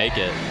didn't make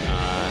it,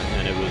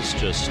 and it was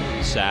just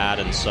sad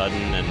and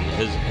sudden. And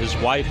his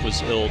wife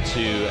was ill too,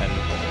 and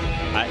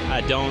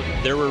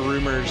there were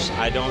rumors.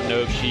 I don't know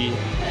if she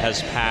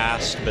has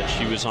passed, but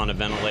she was on a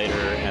ventilator,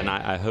 and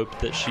I hope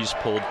that she's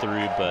pulled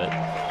through. But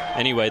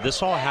anyway,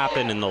 this all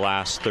happened in the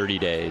last 30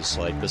 days.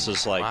 This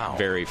is wow.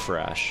 Very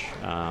fresh.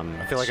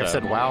 I feel like I've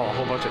said wow a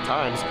whole bunch of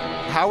times.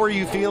 How were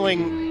you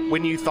feeling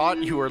when you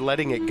thought you were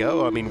letting it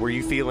go? Were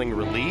you feeling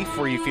relief?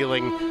 Were you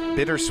feeling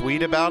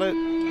bittersweet about it?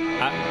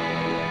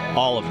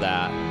 All of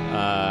that.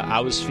 I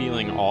was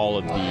feeling all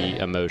of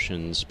the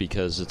emotions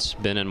because it's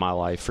been in my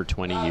life for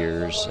 20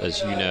 years.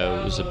 As you know,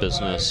 it was a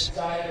business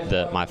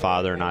that my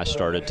father and I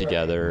started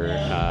together.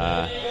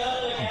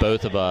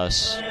 Both of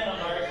us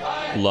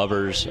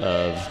lovers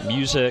of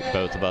music,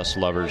 both of us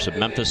lovers of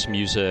Memphis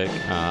music,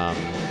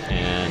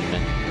 and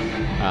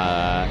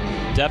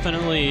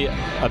definitely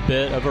a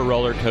bit of a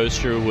roller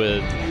coaster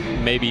with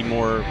maybe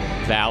more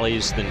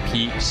valleys than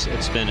peaks.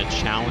 It's been a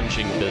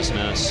challenging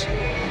business.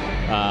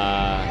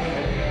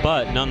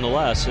 But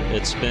nonetheless,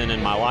 it's been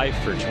in my life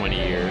for 20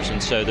 years,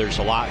 and so there's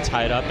a lot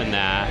tied up in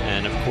that.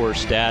 And of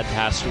course, Dad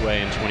passed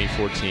away in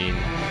 2014.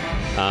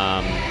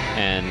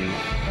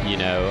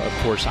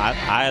 Of course, I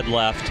had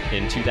left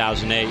in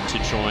 2008 to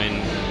join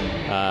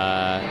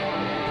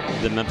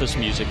the Memphis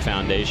Music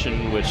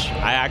Foundation, which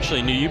I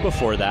actually knew you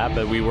before that,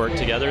 but we worked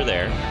together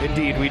there.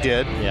 Indeed, we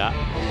did. Yeah.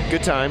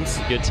 Good times.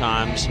 Good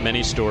times,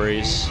 many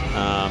stories.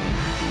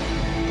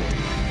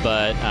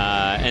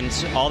 And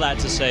all that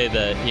to say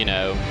that,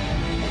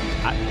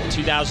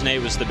 2008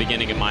 was the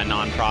beginning of my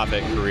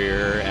nonprofit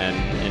career, and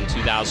in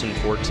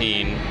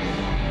 2014,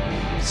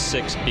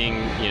 6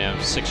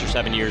 or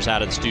 7 years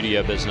out of the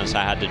studio business,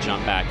 I had to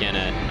jump back in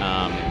it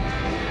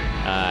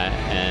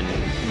and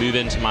move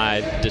into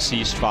my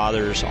deceased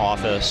father's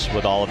office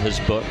with all of his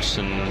books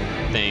and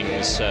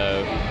things.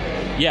 So,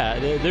 yeah,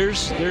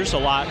 there's a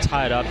lot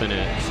tied up in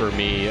it for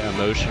me,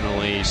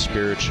 emotionally,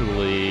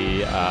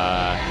 spiritually,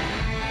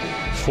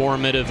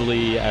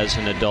 formatively as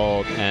an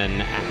adult,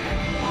 and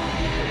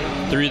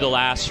through the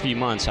last few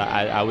months,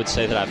 I would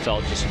say that I've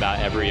felt just about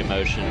every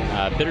emotion.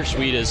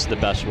 Bittersweet is the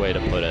best way to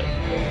put it.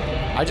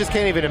 I just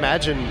can't even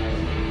imagine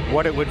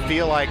what it would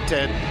feel like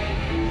to,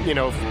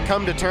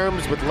 come to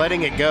terms with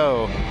letting it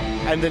go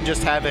and then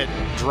just have it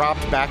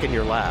dropped back in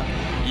your lap.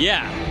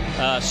 Yeah,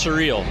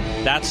 surreal.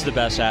 That's the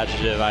best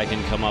adjective I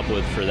can come up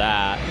with for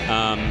that.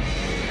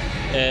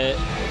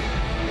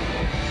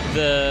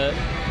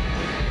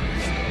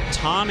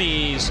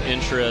 Tommy's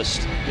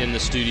interest in the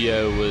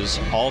studio was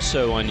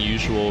also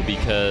unusual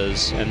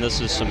because, and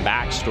this is some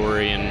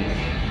backstory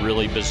and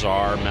really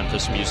bizarre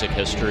Memphis music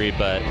history,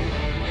 but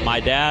my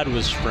dad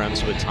was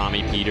friends with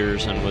Tommy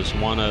Peters and was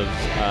one of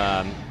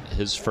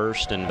his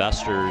first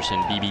investors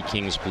in B.B.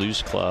 King's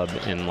Blues Club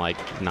in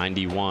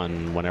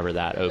 91, whenever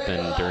that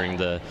opened during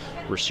the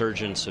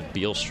resurgence of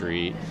Beale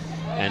Street.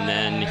 And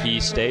then he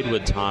stayed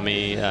with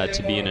Tommy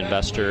to be an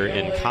investor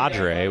in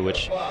Cadre,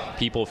 which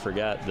people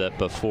forget that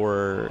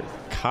before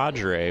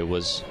Cadre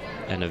was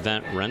an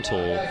event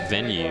rental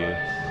venue,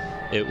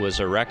 it was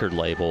a record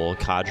label,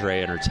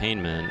 Cadre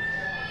Entertainment,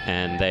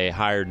 and they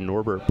hired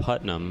Norbert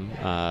Putnam,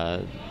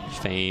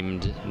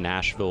 famed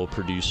Nashville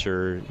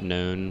producer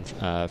known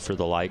for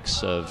the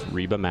likes of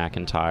Reba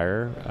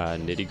McEntire,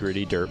 Nitty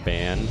Gritty Dirt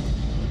Band,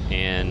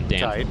 and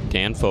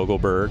Dan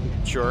Fogelberg.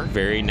 Sure.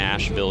 Very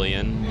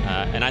Nashvilleian.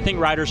 And I think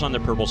Riders on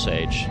the Purple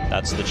Sage.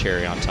 That's the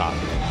cherry on top.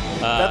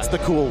 That's the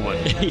cool one.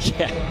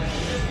 Yeah.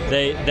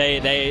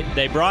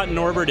 They brought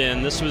Norbert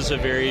in. This was a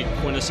very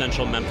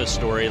quintessential Memphis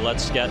story.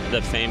 Let's get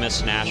the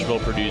famous Nashville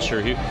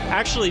producer who...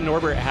 Actually,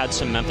 Norbert had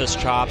some Memphis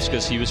chops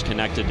because he was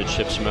connected to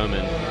Chips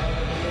Moman.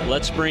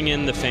 Let's bring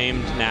in the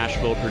famed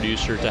Nashville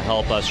producer to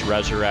help us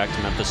resurrect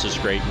Memphis's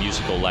great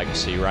musical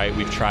legacy, right?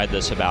 We've tried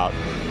this about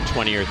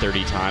 20 or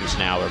 30 times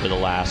now over the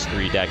last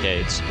 3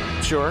 decades.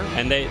 Sure.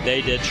 And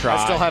they did try.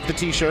 I still have the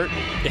T-shirt.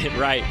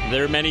 Right.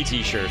 There are many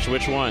T-shirts.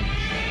 Which one?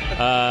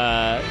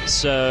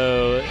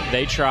 So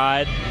they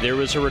tried. There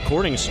was a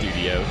recording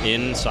studio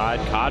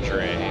inside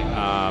Cadre.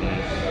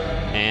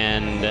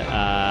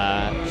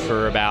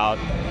 For about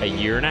a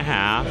year and a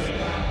half,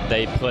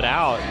 they put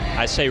out,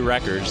 I say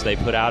records, they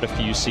put out a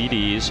few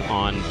CDs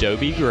on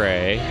Dobie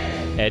Gray,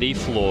 Eddie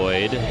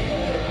Floyd.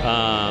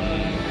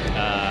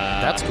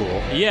 That's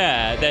cool.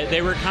 Yeah,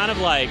 they were kind of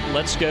like,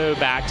 let's go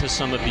back to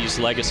some of these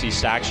legacy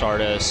Stax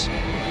artists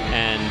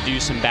and do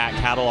some back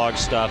catalog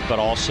stuff, but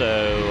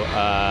also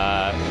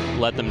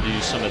let them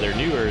do some of their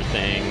newer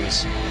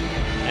things.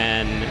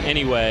 And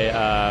anyway,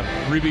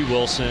 Ruby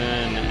Wilson,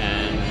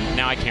 and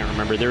now I can't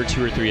remember, there were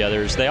 2 or 3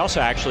 others. They also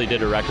actually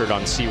did a record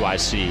on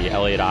CYC,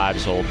 Elliot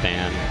Ives' old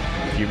band.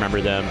 if you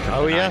remember them from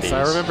Oh, the yes, 90s.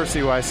 I remember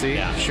CYC.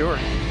 Yeah.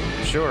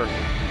 Sure.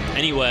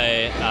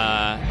 Anyway,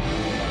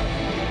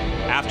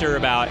 after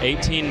about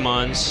 18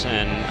 months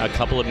and a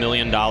couple of $1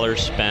 million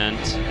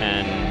spent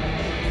and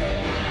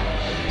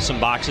some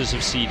boxes of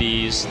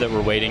CDs that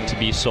were waiting to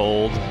be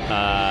sold,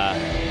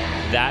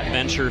 that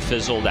venture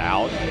fizzled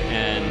out,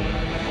 and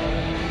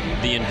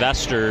the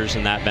investors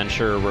in that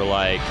venture were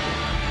like,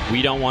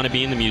 we don't want to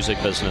be in the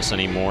music business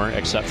anymore,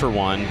 except for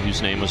one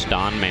whose name was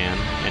Don Mann.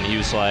 And he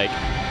was like,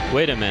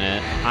 wait a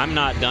minute, I'm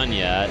not done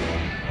yet.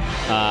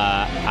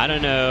 I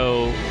don't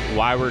know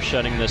why we're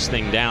shutting this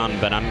thing down,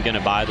 but I'm going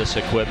to buy this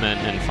equipment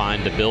and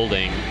find a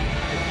building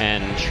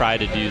and try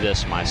to do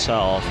this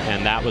myself.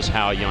 And that was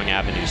how Young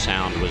Avenue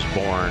Sound was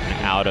born,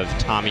 out of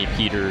Tommy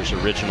Peters'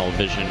 original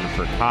vision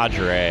for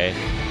Cadre.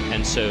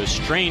 And so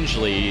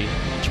strangely,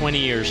 20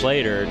 years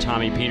later,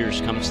 Tommy Peters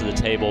comes to the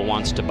table,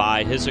 wants to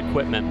buy his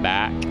equipment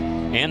back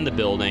and the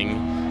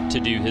building to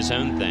do his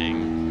own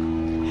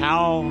thing.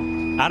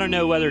 I don't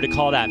know whether to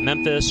call that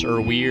Memphis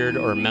or weird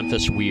or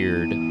Memphis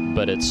weird,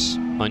 but it's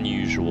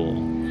unusual.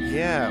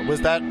 Yeah.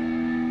 Was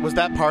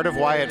that part of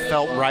why it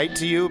felt right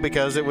to you,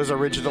 because it was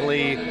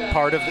originally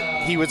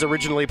he was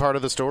originally part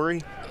of the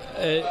story?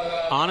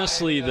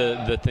 Honestly,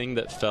 the thing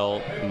that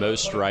felt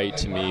most right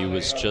to me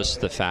was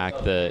just the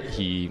fact that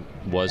he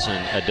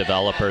wasn't a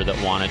developer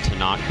that wanted to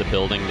knock the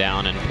building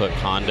down and put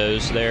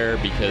condos there,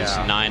 because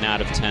 9 out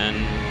of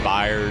 10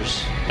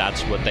 buyers,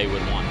 that's what they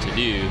would want to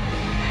do.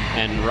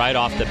 And right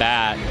off the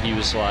bat, he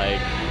was like,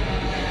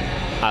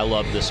 I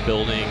love this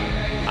building.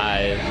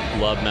 I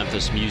love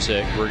Memphis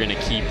music. We're going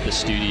to keep the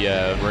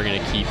studio. We're going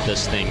to keep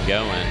this thing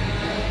going.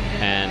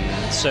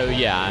 And so,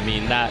 yeah, I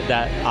mean,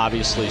 that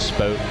obviously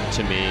spoke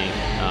to me.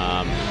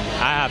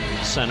 I have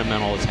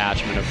sentimental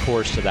attachment, of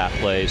course, to that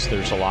place.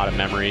 There's a lot of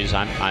memories.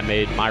 I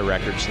made my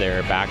records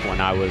there back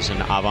when I was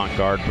an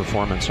avant-garde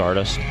performance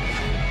artist.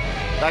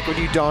 Back when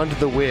you donned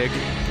the wig.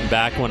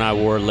 Back when I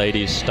wore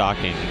ladies'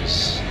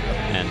 stockings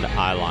and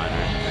eyeliner.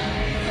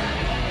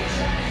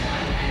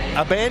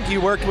 A band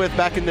you worked with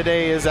back in the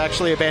day is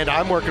actually a band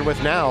I'm working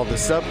with now, the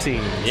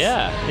Subteens.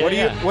 Yeah.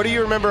 What do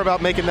you remember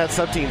about making that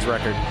Subteens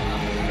record?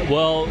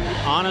 Well,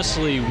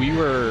 honestly, we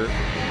were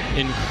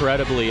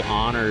incredibly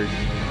honored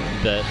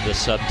that the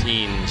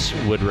Subteens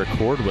would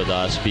record with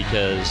us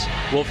because,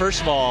 well,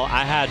 first of all,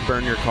 I had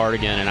Burn Your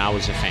Cardigan and I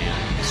was a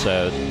fan,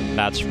 so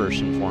that's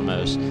first and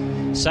foremost.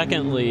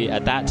 Secondly,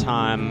 at that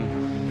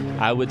time,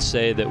 I would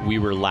say that we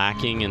were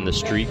lacking in the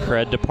street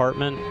cred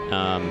department,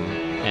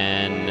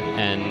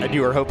 and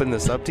you were hoping the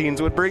Subteens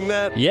would bring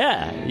that?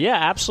 Yeah,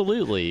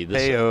 absolutely. The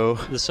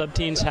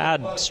Subteens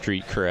had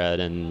street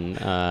cred,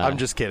 and I'm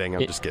just kidding.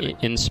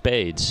 In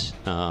spades.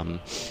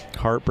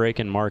 Heartbreak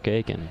and Mark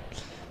Aiken.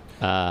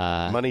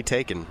 Money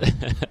taken.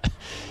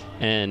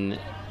 and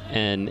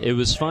it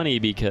was funny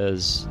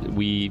because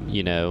we,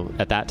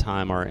 at that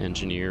time our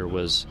engineer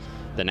was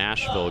the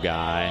Nashville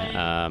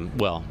guy.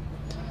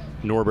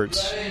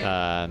 Norbert's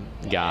guy,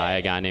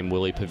 a guy named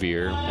Willie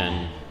Pavere,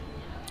 and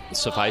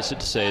suffice it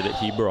to say that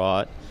he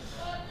brought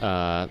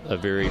a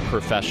very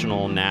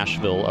professional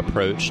Nashville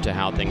approach to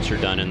how things are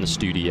done in the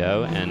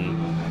studio,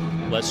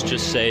 and let's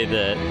just say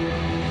that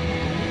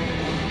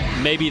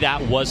maybe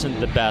that wasn't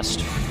the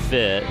best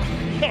fit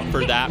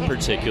for that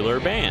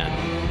particular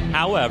band.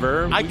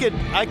 However, I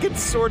could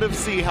sort of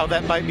see how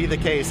that might be the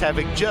case,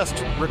 having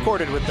just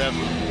recorded with them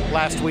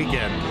last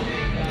weekend.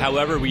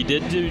 However, we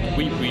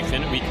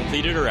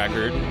completed a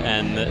record,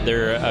 and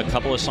there are a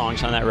couple of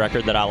songs on that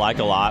record that I like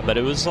a lot. But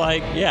it was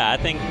like, I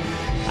think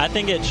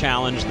it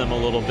challenged them a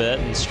little bit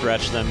and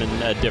stretched them in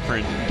a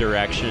different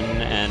direction.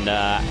 And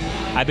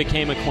I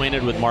became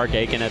acquainted with Mark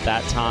Aiken at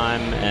that time,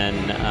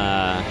 and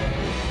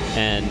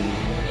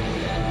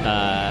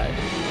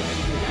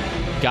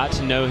got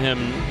to know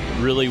him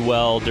really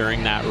well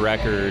during that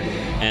record,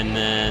 and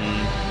then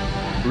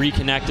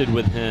reconnected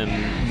with him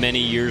many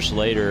years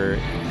later.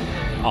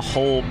 A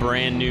whole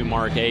brand new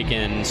Mark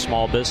Aiken,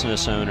 small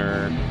business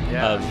owner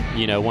of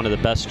one of the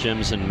best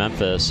gyms in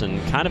Memphis,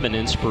 and kind of an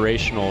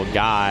inspirational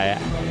guy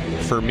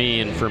for me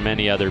and for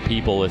many other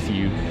people if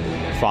you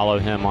follow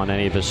him on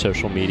any of his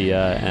social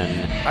media.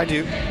 And I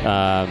do.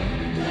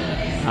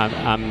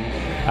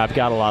 I've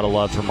got a lot of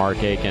love for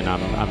Mark Aiken.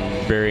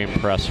 I'm very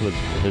impressed with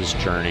his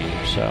journey.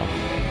 So,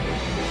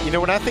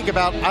 when I think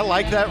about, I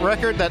like that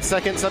record, that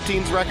second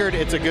Subteens record.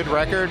 It's a good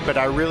record, but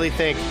I really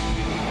think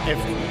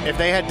if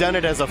they had done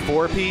it as a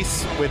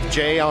 4-piece with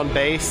Jay on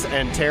bass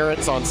and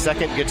Terrence on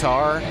second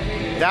guitar,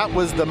 that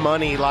was the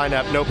money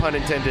lineup, no pun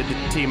intended,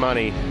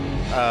 T-Money.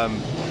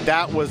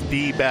 That was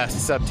the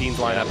best Subteens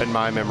lineup in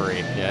my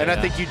memory. I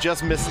think you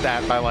just missed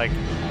that by like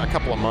a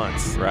couple of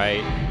months.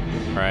 Right.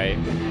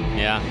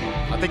 Yeah.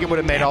 I think it would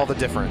have made all the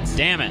difference.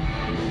 Damn it.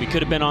 We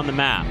could have been on the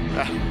map.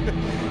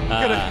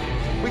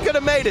 We could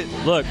have made it.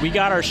 Look, we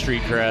got our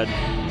street cred.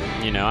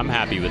 I'm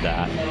happy with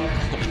that.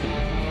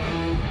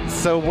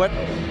 So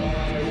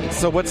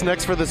what's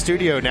next for the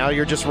studio? Now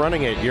you're just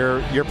running it.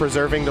 You're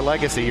preserving the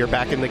legacy. You're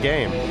back in the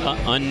game.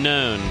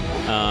 Unknown.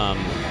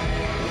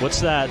 what's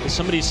that?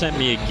 Somebody sent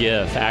me a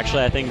GIF.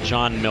 Actually, I think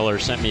John Miller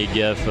sent me a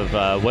GIF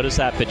of what is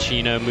that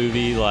Pacino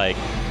movie? Like,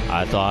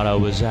 I thought I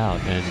was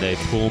out, and they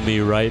pulled me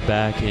right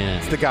back in.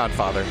 It's The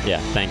Godfather. Yeah,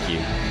 thank you.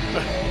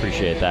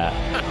 Appreciate that.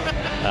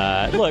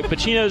 Look,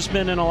 Pacino's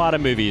been in a lot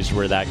of movies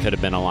where that could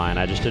have been a line.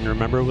 I just didn't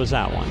remember it was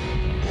that one.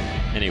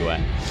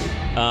 Anyway.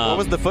 What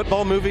was the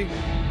football movie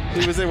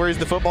he was in where he's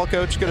the football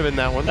coach? Could have been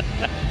that one.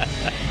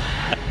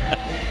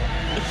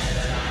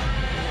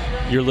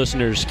 Your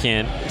listeners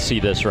can't see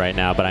this right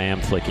now, but I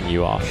am flicking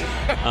you off.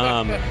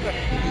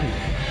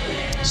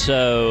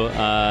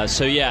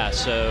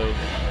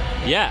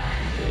 Yeah,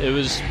 it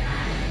was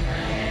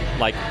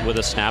like with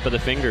a snap of the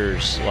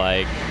fingers.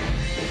 Like,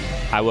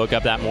 I woke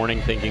up that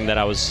morning thinking that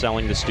I was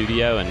selling the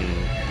studio, and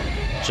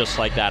just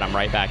like that, I'm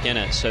right back in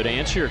it. So to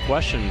answer your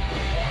question,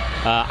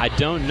 I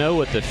don't know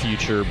what the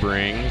future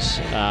brings.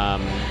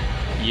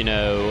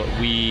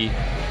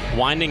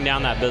 Winding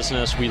down that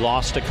business, we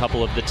lost a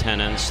couple of the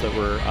tenants that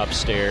were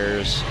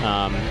upstairs.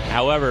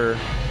 However,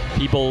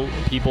 people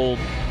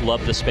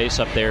love the space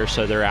up there,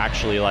 so there are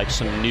actually like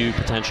some new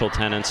potential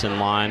tenants in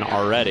line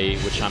already,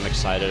 which I'm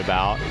excited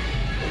about.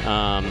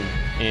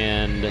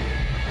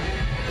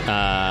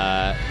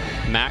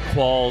 Matt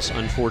Qualls,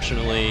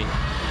 unfortunately,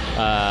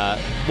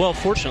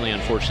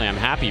 unfortunately, I'm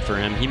happy for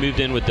him. He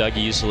moved in with Doug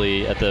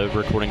Easley at the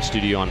recording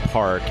studio on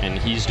Park, and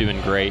he's doing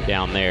great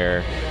down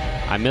there.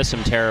 I miss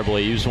him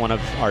terribly. He was one of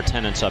our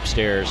tenants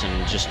upstairs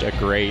and just a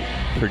great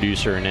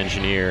producer and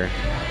engineer.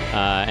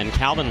 And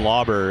Calvin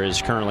Lauber is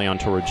currently on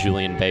tour with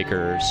Julian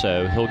Baker,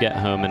 so he'll get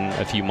home in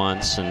a few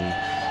months, and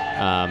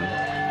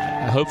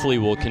hopefully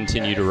will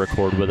continue to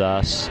record with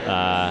us.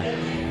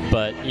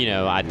 But,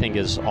 I think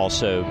is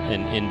also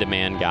an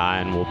in-demand guy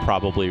and will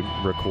probably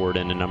record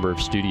in a number of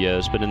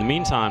studios. But in the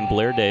meantime,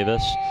 Blair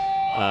Davis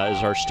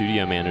is our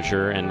studio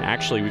manager, and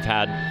actually we've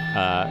had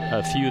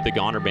a few of the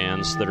Goner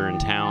bands that are in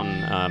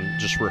town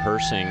just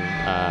rehearsing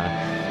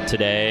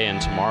today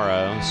and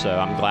tomorrow. So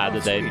I'm glad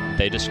that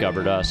they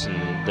discovered us,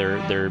 and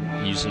they're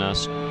using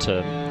us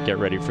to get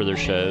ready for their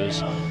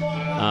shows.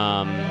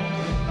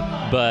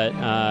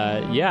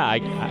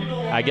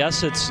 I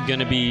guess it's going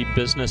to be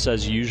business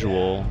as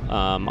usual.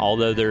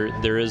 Although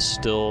there is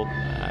still,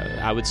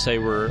 I would say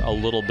we're a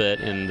little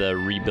bit in the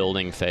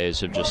rebuilding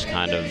phase of just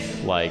kind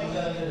of like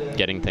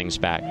getting things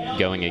back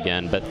going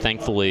again. But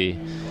thankfully,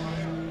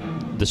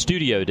 the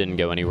studio didn't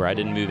go anywhere. I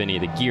didn't move any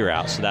of the gear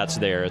out, so that's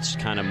there. It's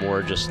kind of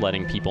more just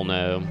letting people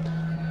know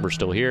we're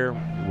still here,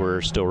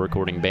 we're still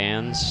recording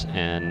bands,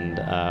 and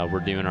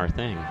we're doing our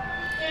thing.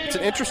 It's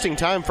an interesting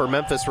time for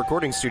Memphis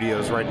recording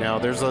studios right now.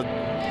 There's a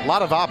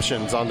lot of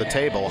options on the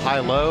table. High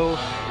Low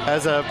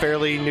has a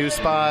fairly new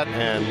spot,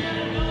 and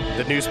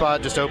the new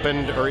spot just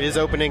opened or is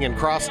opening in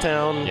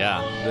Crosstown.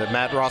 Yeah. The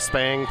Matt Ross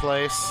Spang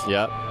place.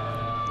 Yep.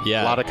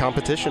 Yeah. A lot of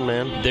competition,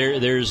 man.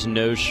 There's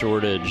no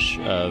shortage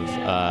of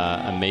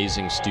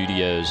amazing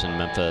studios in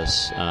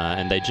Memphis,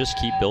 and they just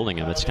keep building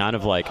them. It's kind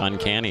of like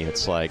uncanny.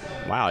 It's like,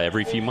 wow,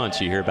 every few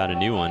months you hear about a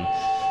new one.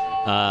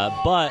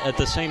 But at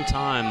the same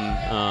time,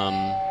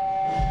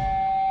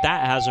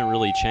 that hasn't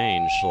really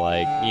changed.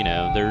 Like,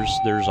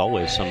 there's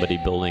always somebody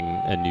building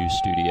a new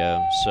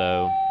studio.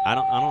 So I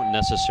don't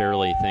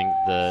necessarily think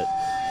that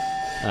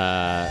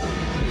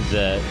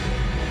that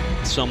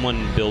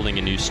someone building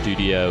a new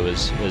studio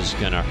is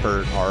going to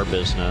hurt our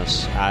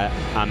business.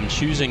 I'm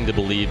choosing to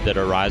believe that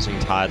a rising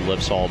tide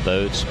lifts all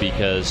boats,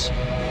 because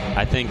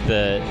I think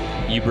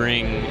that you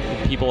bring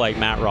people like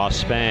Matt Ross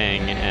Spang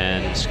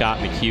and Scott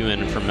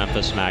McEwen from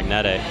Memphis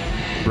Magnetic,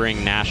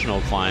 bring national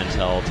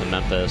clientele to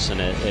Memphis,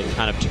 and it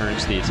kind of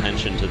turns the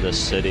attention to this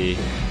city.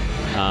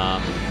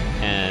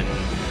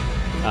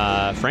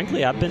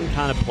 Frankly, I've been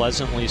kind of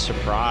pleasantly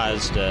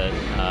surprised at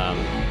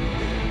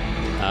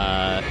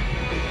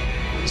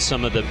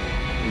some of the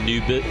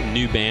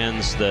new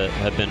bands that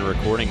have been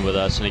recording with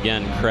us. And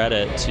again,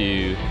 credit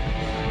to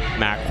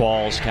Matt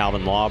Qualls,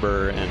 Calvin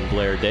Lauber, and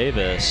Blair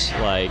Davis.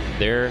 Like,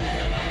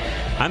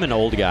 I'm an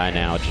old guy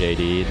now,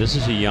 JD. This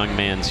is a young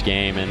man's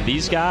game, and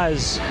these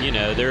guys,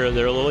 they're a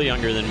little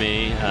younger than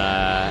me.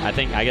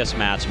 I guess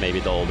Matt's maybe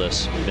the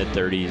oldest,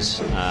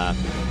 mid-30s,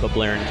 but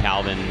Blair and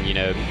Calvin,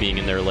 being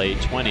in their late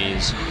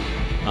 20s,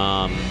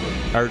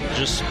 are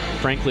just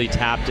frankly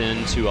tapped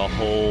into a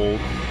whole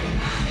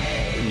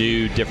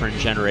new, different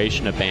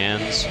generation of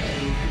bands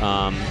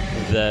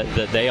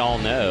that they all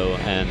know,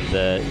 and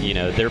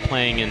that they're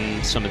playing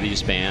in some of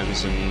these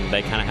bands, and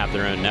they kind of have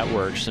their own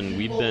networks, and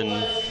we've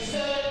been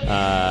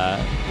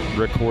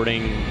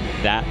recording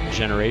that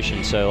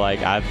generation. So like,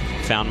 I've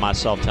found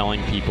myself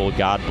telling people,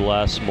 God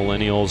bless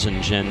millennials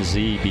and Gen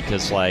Z,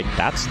 because like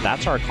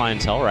that's our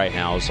clientele right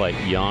now, is like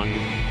young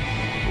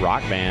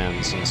rock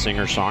bands and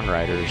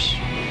singer-songwriters.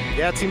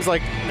 Yeah, it seems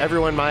like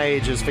everyone my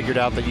age has figured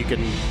out that you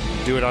can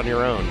do it on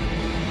your own.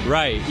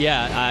 Right.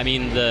 Yeah. I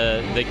mean,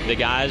 the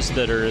guys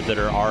that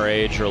are our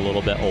age or a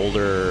little bit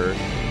older,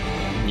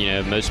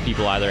 most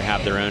people either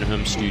have their own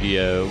home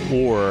studio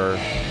or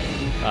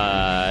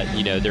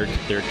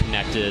they're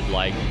connected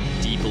like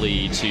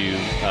deeply to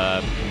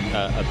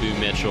a Boo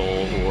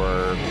Mitchell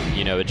or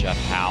a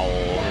Jeff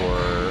Powell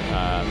or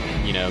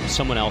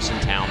someone else in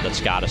town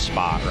that's got a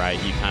spot,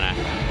 right? You kind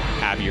of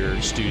have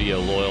your studio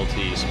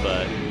loyalties,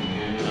 but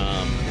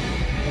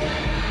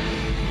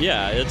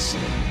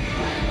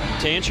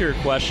to answer your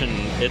question,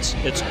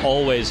 it's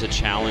always a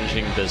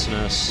challenging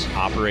business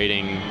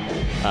operating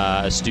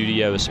a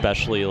studio,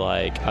 especially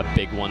like a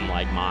big one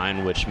like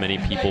mine, which many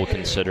people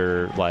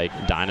consider like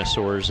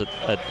dinosaurs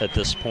at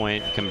this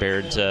point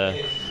compared to,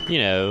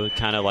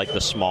 kind of like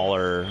the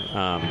smaller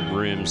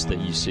rooms that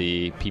you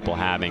see people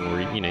having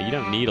where, you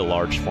don't need a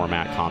large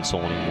format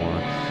console anymore.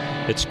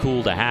 It's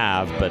cool to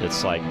have, but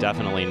it's like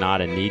definitely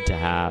not a need to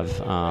have.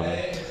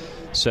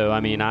 So, I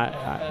mean,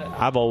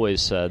 I've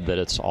always said that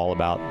it's all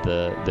about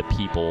the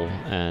people,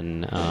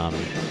 and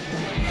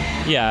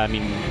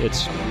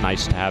it's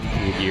nice to have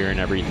cool gear and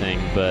everything,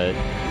 but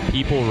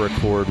people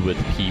record with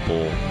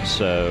people,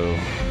 so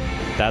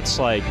that's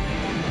like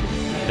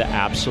the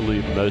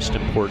absolute most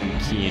important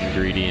key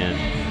ingredient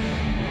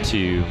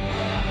to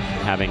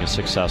having a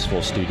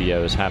successful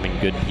studio is having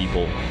good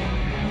people.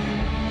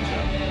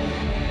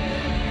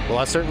 Well,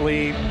 I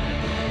certainly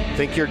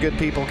think you're good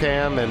people,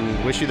 Cam,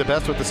 and wish you the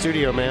best with the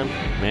studio, man.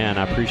 Man,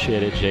 I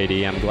appreciate it,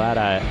 JD. I'm glad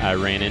I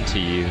ran into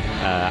you.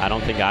 I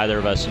don't think either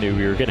of us knew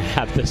we were going to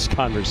have this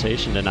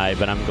conversation tonight,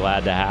 but I'm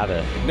glad to have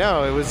it.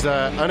 No, it was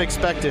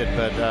unexpected,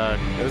 but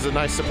it was a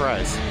nice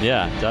surprise.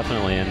 Yeah,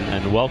 definitely,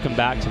 and welcome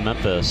back to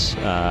Memphis.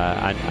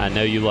 I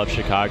know you love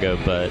Chicago,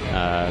 but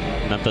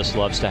Memphis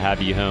loves to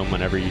have you home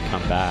whenever you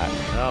come back.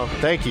 Oh,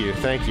 thank you.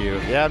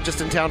 Yeah, I'm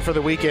just in town for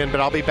the weekend, but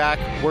I'll be back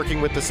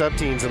working with the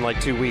Subteens in like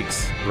 2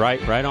 weeks.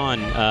 Right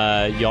on.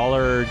 Y'all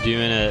are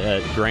doing it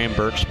at Graham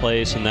Burke's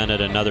place and then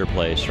at another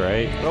place,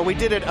 right? Well, we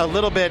did it a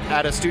little bit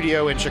at a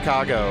studio in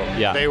Chicago.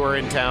 Yeah. They were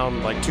in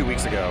town like 2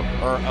 weeks ago,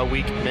 or a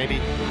week maybe.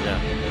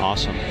 Yeah.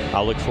 Awesome.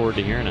 I'll look forward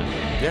to hearing it.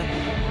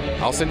 Yeah.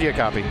 I'll send you a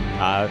copy.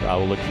 I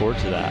will look forward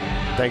to that.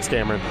 Thanks,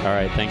 Cameron. All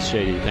right. Thanks,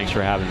 JD. Thanks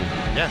for having me.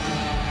 Yeah.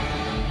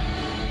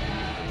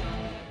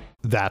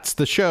 That's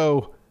the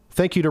show.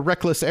 Thank you to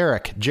Reckless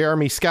Eric,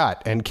 Jeremy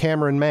Scott, and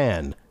Cameron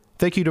Mann.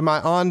 Thank you to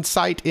my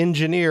on-site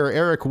engineer,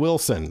 Eric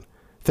Wilson.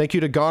 Thank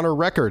you to Goner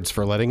Records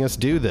for letting us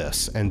do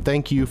this, and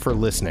thank you for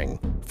listening.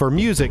 For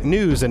music,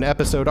 news, and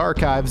episode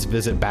archives,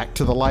 visit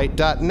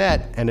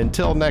backtothelight.net, and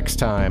until next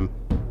time,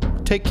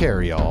 take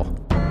care, y'all.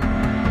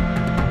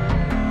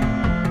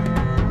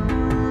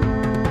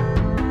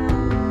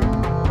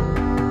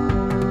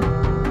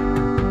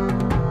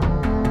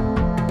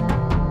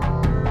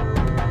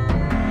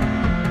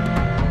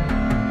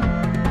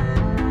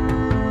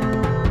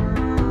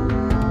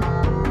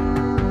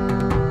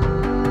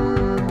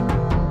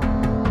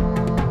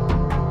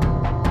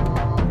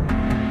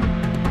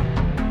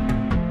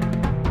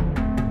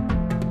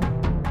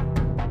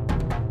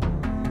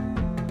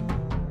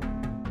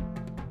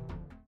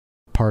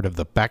 Part of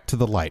the Back to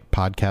the Light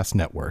podcast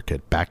network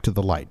at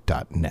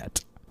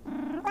backtothelight.net.